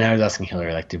it. And I was asking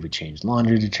Hillary, like, did we change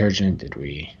laundry detergent? Did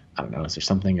we, I don't know, is there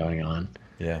something going on?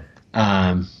 Yeah.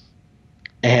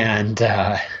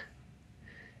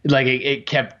 Like it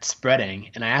kept spreading.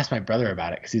 And I asked my brother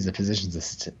about it because he's a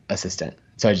physician's assistant.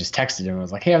 So I just texted him. I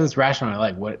was like, hey, I have this rash on my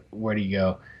leg. Where do you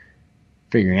go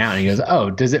figuring out? And he goes, oh,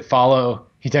 does it follow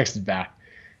He texted back,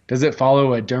 does it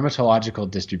follow a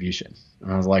dermatological distribution?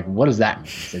 And I was like, what does that mean?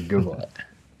 He said, Google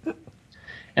it.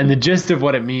 And the gist of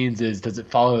what it means is, does it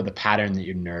follow the pattern that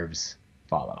your nerves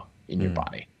follow in your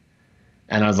body?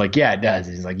 And I was like, yeah, it does.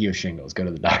 He's like, you have shingles. Go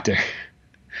to the doctor.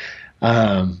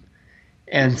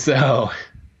 And so,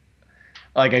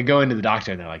 like, I go into the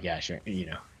doctor and they're like, yeah, sure,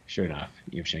 sure enough,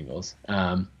 you have shingles.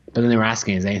 But then they were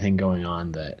asking, is anything going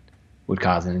on that would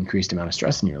cause an increased amount of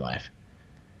stress in your life?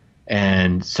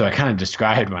 And so I kind of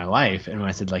described my life, and when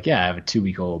I said, like, yeah, I have a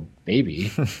 2-week-old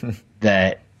baby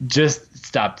that just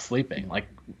stopped sleeping. Like,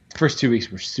 first 2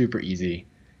 weeks were super easy.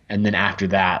 And then after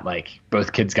that, like,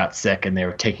 both kids got sick and they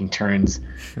were taking turns.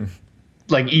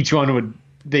 Like,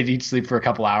 they'd each sleep for a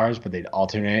couple hours, but they'd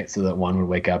alternate so that one would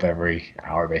wake up every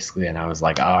hour basically. And I was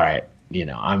like, all right,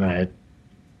 I'm going to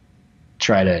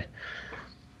try to,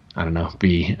 I don't know,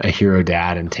 be a hero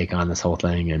dad and take on this whole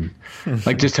thing. And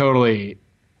like, just totally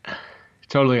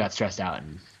got stressed out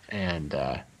and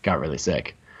got really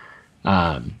sick.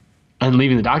 And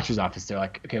leaving the doctor's office, they're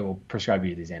like, okay, we'll prescribe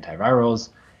you these antivirals.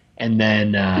 And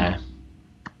then, and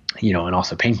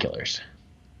also painkillers.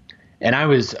 And I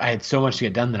had so much to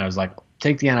get done that I was like,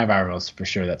 take the antivirals for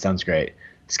sure. That sounds great.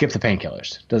 Skip the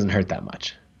painkillers. Doesn't hurt that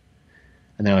much.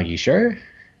 And they're like, you sure?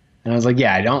 And I was like,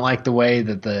 yeah, I don't like the way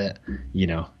that the,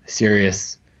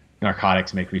 serious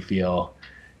narcotics make me feel.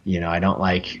 I don't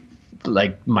like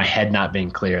my head not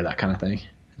being clear, that kind of thing.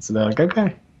 And so they're like,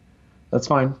 okay, that's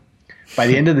fine. By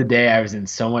the end of the day, I was in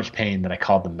so much pain that I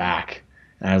called them back.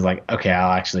 And I was like, okay,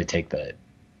 I'll actually take the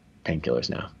painkillers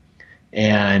now.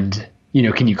 And,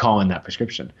 can you call in that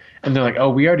prescription? And they're like, oh,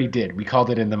 we already did. We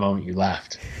called it in the moment you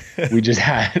left. We just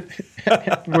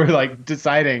we're like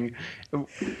deciding,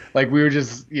 like we were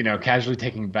just, casually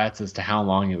taking bets as to how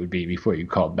long it would be before you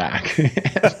called back.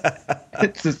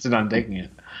 Insisted on taking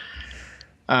it.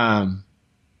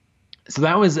 So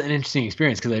that was an interesting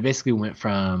experience because I basically went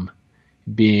from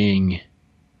being,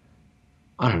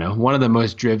 I don't know, one of the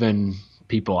most driven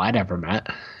people I'd ever met,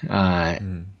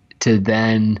 to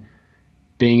then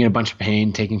being in a bunch of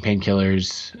pain, taking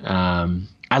painkillers.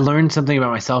 I learned something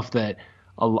about myself that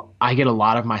I get a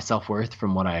lot of my self-worth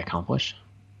from what I accomplish.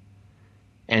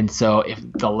 And so if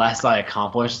the less I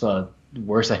accomplish, the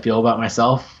worse I feel about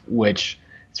myself, which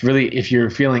it's really, if you're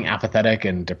feeling apathetic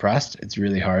and depressed, it's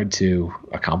really hard to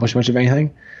accomplish much of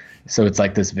anything. So it's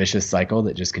like this vicious cycle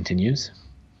that just continues.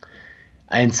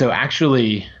 And so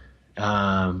actually,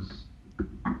 about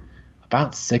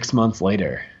 6 months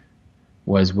later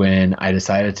was when I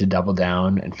decided to double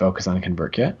down and focus on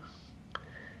ConvertKit.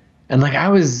 And like I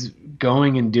was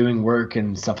going and doing work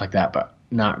and stuff like that, but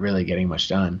not really getting much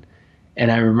done.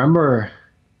 And I remember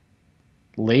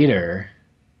later,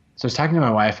 so I was talking to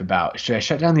my wife about, should I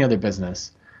shut down the other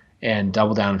business and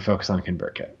double down and focus on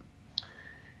ConvertKit?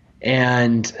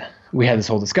 And we had this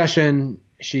whole discussion.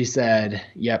 She said,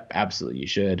 yep, absolutely, you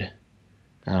should.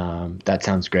 That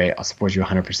sounds great. I'll support you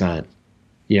 100%.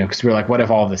 Because we were like, what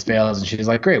if all of this fails? And she was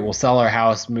like, great, we'll sell our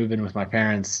house, move in with my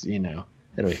parents, it'll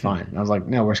be fine. And I was like,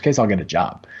 no, worst case, I'll get a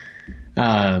job.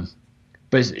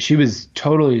 But she was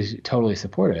totally, totally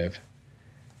supportive.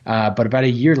 But about a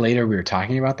year later, we were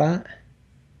talking about that.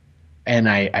 And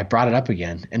I brought it up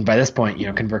again. And by this point,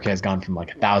 ConvertKit has gone from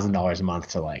like $1,000 a month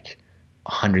to like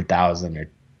 $100,000 or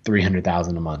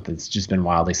 $300,000 a month. It's just been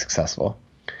wildly successful.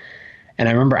 And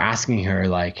I remember asking her,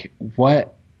 like,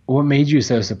 what made you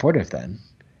so supportive then?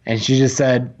 And she just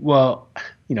said, well,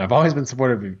 I've always been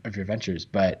supportive of your ventures,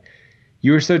 but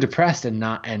you were so depressed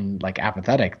and like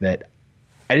apathetic that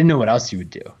I didn't know what else you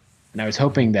would do. And I was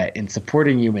hoping that in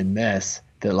supporting you in this,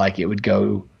 that like it would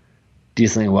go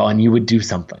decently well and you would do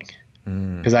something.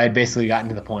 Because I had basically gotten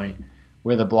to the point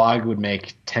where the blog would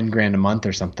make 10 grand a month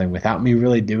or something without me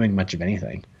really doing much of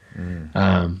anything.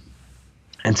 And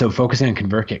so focusing on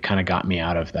ConvertKit kind of got me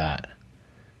out of that.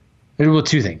 Well,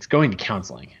 two things: going to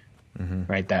counseling,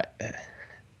 right? That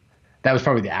was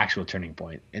probably the actual turning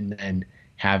point, and then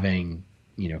having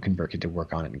ConvertKit to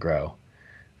work on it and grow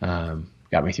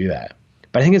got me through that.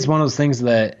 But I think it's one of those things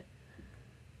that,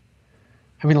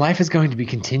 life is going to be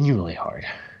continually hard.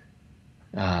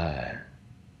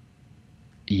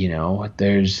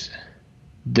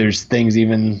 There's things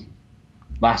even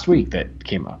last week that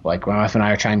came up. Like my wife and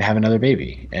I are trying to have another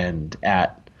baby, and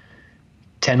at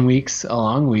 10 weeks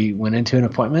along, we went into an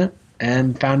appointment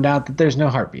and found out that there's no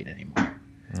heartbeat anymore.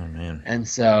 Oh man. And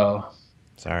so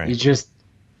sorry. You just,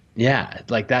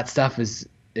 like that stuff is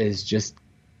just,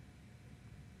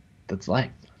 that's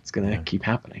life. It's going to keep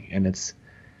happening. And it's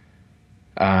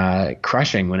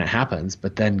crushing when it happens,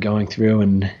 but then going through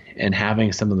and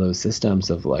having some of those systems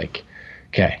of like,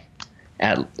 okay,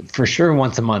 for sure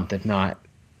once a month, if not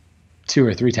 2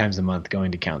 or 3 times a month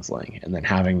going to counseling, and then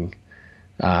having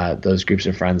those groups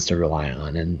of friends to rely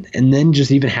on, and then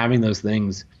just even having those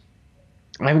things.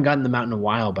 I haven't gotten them out in a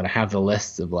while, but I have the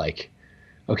lists of like,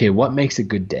 okay, what makes a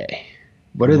good day?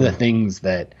 What are the things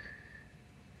that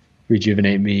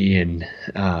rejuvenate me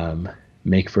and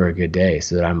make for a good day,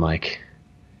 so that I'm like,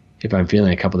 if I'm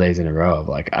feeling a couple days in a row of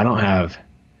like, I don't have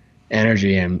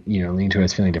energy and, lean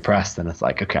towards feeling depressed, then it's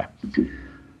like, okay, I'm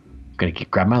going to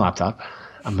grab my laptop.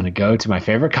 I'm going to go to my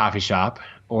favorite coffee shop,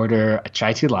 order a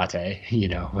chai tea latte,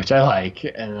 which I like.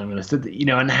 And I'm going to sit,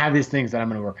 and have these things that I'm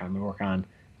going to work on. I'm going to work on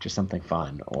just something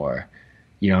fun, or,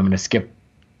 I'm going to skip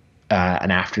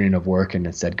an afternoon of work and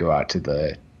instead go out to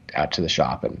the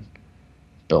shop and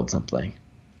build something.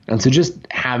 And so just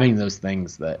having those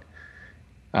things that,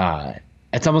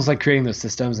 it's almost like creating those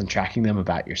systems and tracking them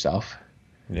about yourself.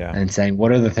 Yeah. And saying,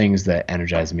 what are the things that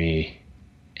energize me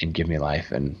and give me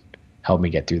life and help me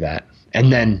get through that?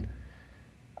 And then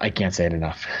I can't say it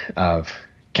enough, of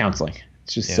counseling.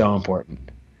 It's just so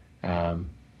important to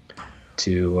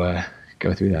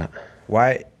go through that.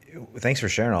 Why? Thanks for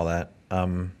sharing all that.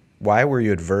 Why were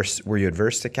you adverse? Were you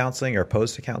adverse to counseling or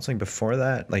opposed to counseling before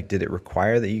that? Like, did it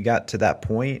require that you got to that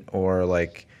point, or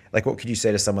like what could you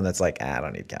say to someone that's like, I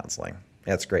don't need counseling?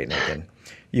 That's great, Nathan.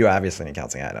 You obviously need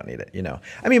counseling. I don't need it.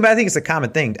 I mean, but I think it's a common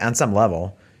thing on some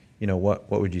level. What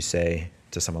would you say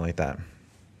to someone like that?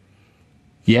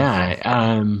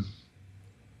 Yeah.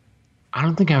 I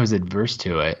don't think I was adverse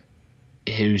to it.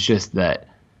 It was just that,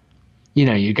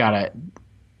 you gotta,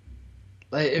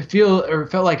 it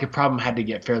felt like a problem had to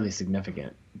get fairly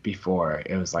significant before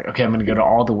it was like, okay, I'm going to go to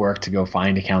all the work to go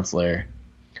find a counselor.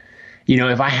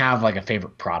 If I have like a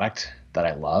favorite product that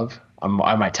I love,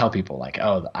 I might tell people like,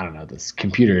 oh, I don't know, this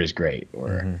computer is great,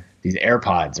 or these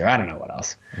AirPods, or I don't know what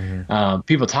else.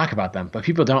 People talk about them, but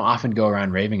people don't often go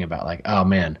around raving about like, oh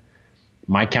man,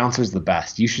 my counselor's the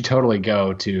best. You should totally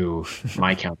go to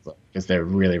my counselor because they're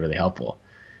really, really helpful.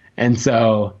 And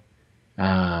so,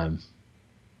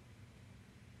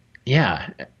 yeah,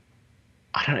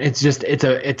 I don't.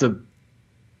 It's a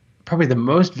probably the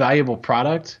most valuable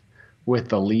product with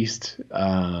the least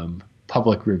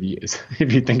public reviews,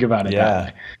 if you think about it that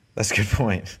way. That's a good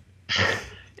point.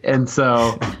 And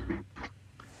so,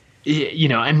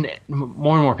 and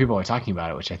more people are talking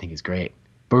about it, which I think is great.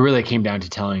 But really it came down to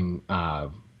telling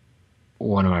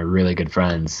one of my really good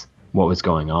friends what was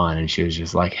going on. And she was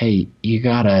just like, hey,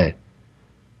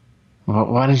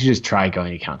 why don't you just try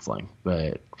going to counseling?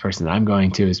 The person that I'm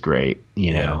going to is great,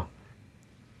 know.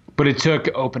 But it took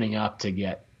opening up to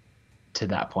get to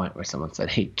that point where someone said,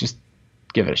 hey, just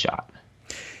give it a shot.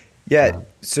 Yeah.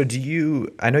 So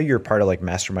I know you're part of like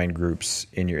mastermind groups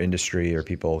in your industry, or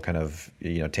people kind of,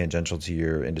 tangential to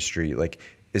your industry. Like,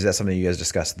 is that something you guys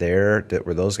discussed there?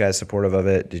 Were those guys supportive of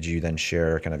it? Did you then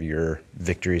share kind of your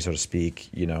victory, so to speak,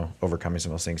 overcoming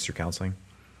some of those things through counseling?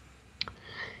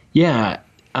 Yeah.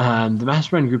 The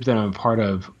mastermind group that I'm a part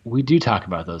of, we do talk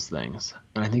about those things.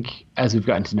 And I think as we've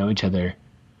gotten to know each other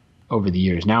over the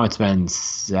years, now it's been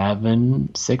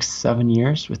 6, 7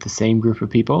 years with the same group of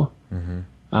people,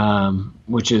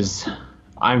 which is,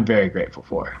 I'm very grateful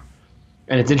for.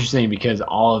 And it's interesting because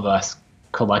all of us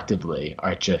collectively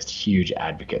are just huge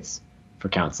advocates for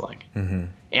counseling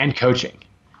and coaching.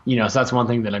 So that's one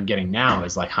thing that I'm getting now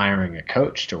is like hiring a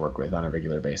coach to work with on a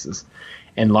regular basis.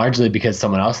 And largely because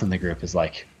someone else in the group is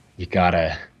like, you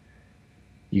gotta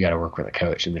work with a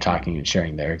coach, and they're talking and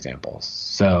sharing their examples.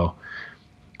 So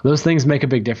those things make a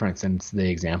big difference. And it's the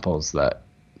examples that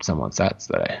someone sets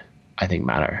that I think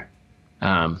matter.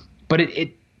 But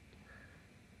it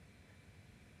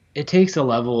takes a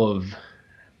level of,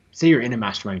 say you're in a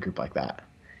mastermind group like that,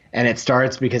 and it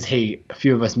starts because, hey, a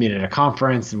few of us meet at a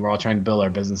conference and we're all trying to build our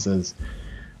businesses.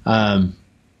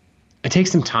 It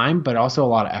takes some time, but also a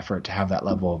lot of effort to have that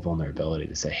level of vulnerability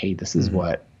to say, hey, this is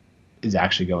what is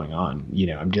actually going on.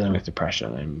 I'm dealing with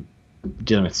depression. I'm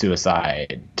dealing with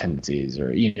suicide tendencies,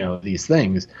 or, these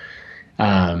things.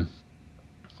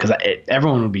 Because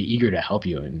everyone would be eager to help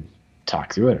you and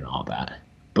talk through it and all that.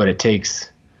 But it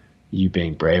takes you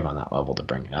being brave on that level to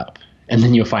bring it up. And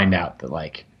then you'll find out that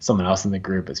like someone else in the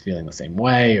group is feeling the same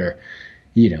way, or,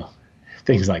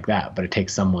 things like that. But it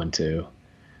takes someone to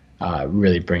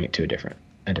really bring it to a different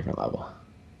level.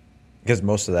 Because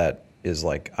most of that is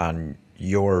like on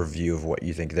your view of what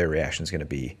you think their reaction is going to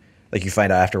be. Like, you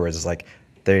find out afterwards, it's like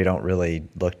they don't really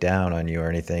look down on you or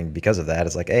anything because of that.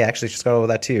 It's like, hey, actually just go with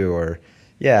that too. Or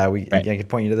yeah, I can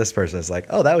point you to this person. It's like,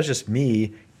 oh, that was just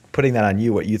me putting that on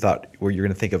you, what you thought, what you're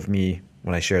going to think of me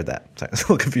when I shared that. It's a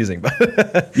little confusing,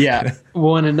 but yeah.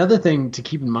 Well, and another thing to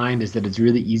keep in mind is that it's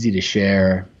really easy to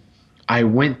share I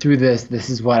went through this. This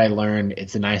is what I learned.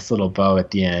 It's a nice little bow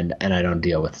at the end, and I don't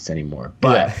deal with this anymore.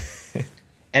 But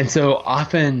and so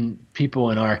often people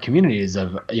in our communities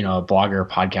of, you know, a blogger,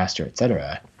 podcaster,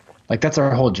 etc., like that's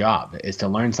our whole job is to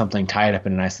learn something, tie it up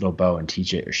in a nice little bow and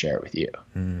teach it or share it with you.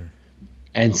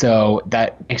 And so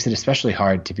that makes it especially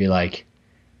hard to be like,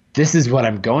 this is what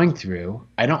I'm going through.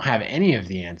 I don't have any of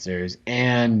the answers.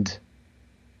 And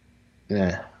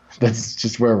that's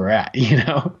just where we're at, you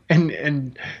know?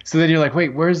 And so then you're like,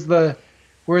 wait, where are the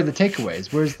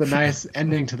takeaways? Where's the nice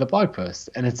ending to the blog post?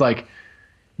 And it's like,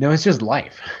 no, it's just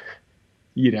life,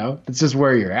 you know, it's just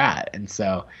where you're at. And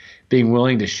so being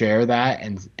willing to share that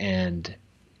and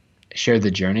share the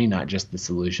journey, not just the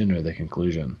solution or the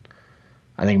conclusion,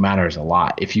 I think matters a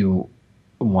lot if you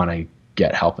want to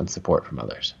get help and support from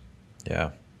others.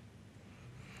 Yeah.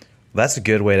 That's a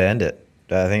good way to end it.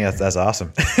 I think that's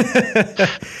awesome.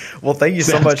 Well, thank you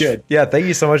so much. Good. Yeah. Thank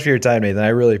you so much for your time, Nathan. I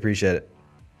really appreciate it.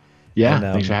 Yeah. And,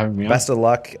 thanks for having me on. Best of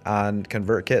luck on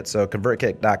ConvertKit. So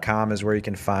convertkit.com is where you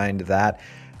can find that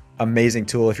amazing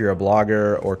tool if you're a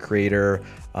blogger or creator.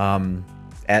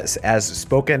 As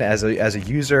spoken as a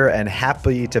user and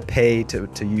happy to pay to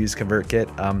use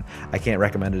ConvertKit. I can't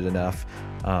recommend it enough.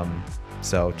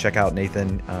 So check out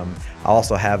Nathan. I'll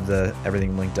also have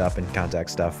everything linked up and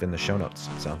contact stuff in the show notes.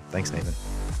 So thanks, Nathan.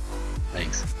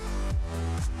 Thanks.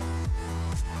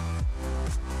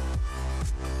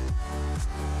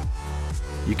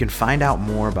 You can find out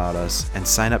more about us and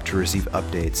sign up to receive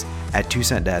updates at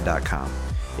twocentdad.com.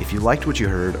 If you liked what you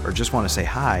heard or just want to say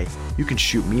hi, you can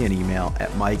shoot me an email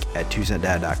at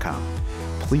mike@twocentdad.com.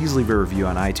 Please leave a review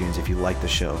on iTunes if you like the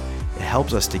show. It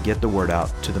helps us to get the word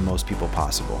out to the most people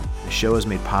possible. The show is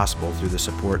made possible through the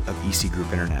support of EC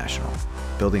Group International,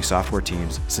 building software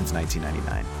teams since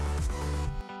 1999.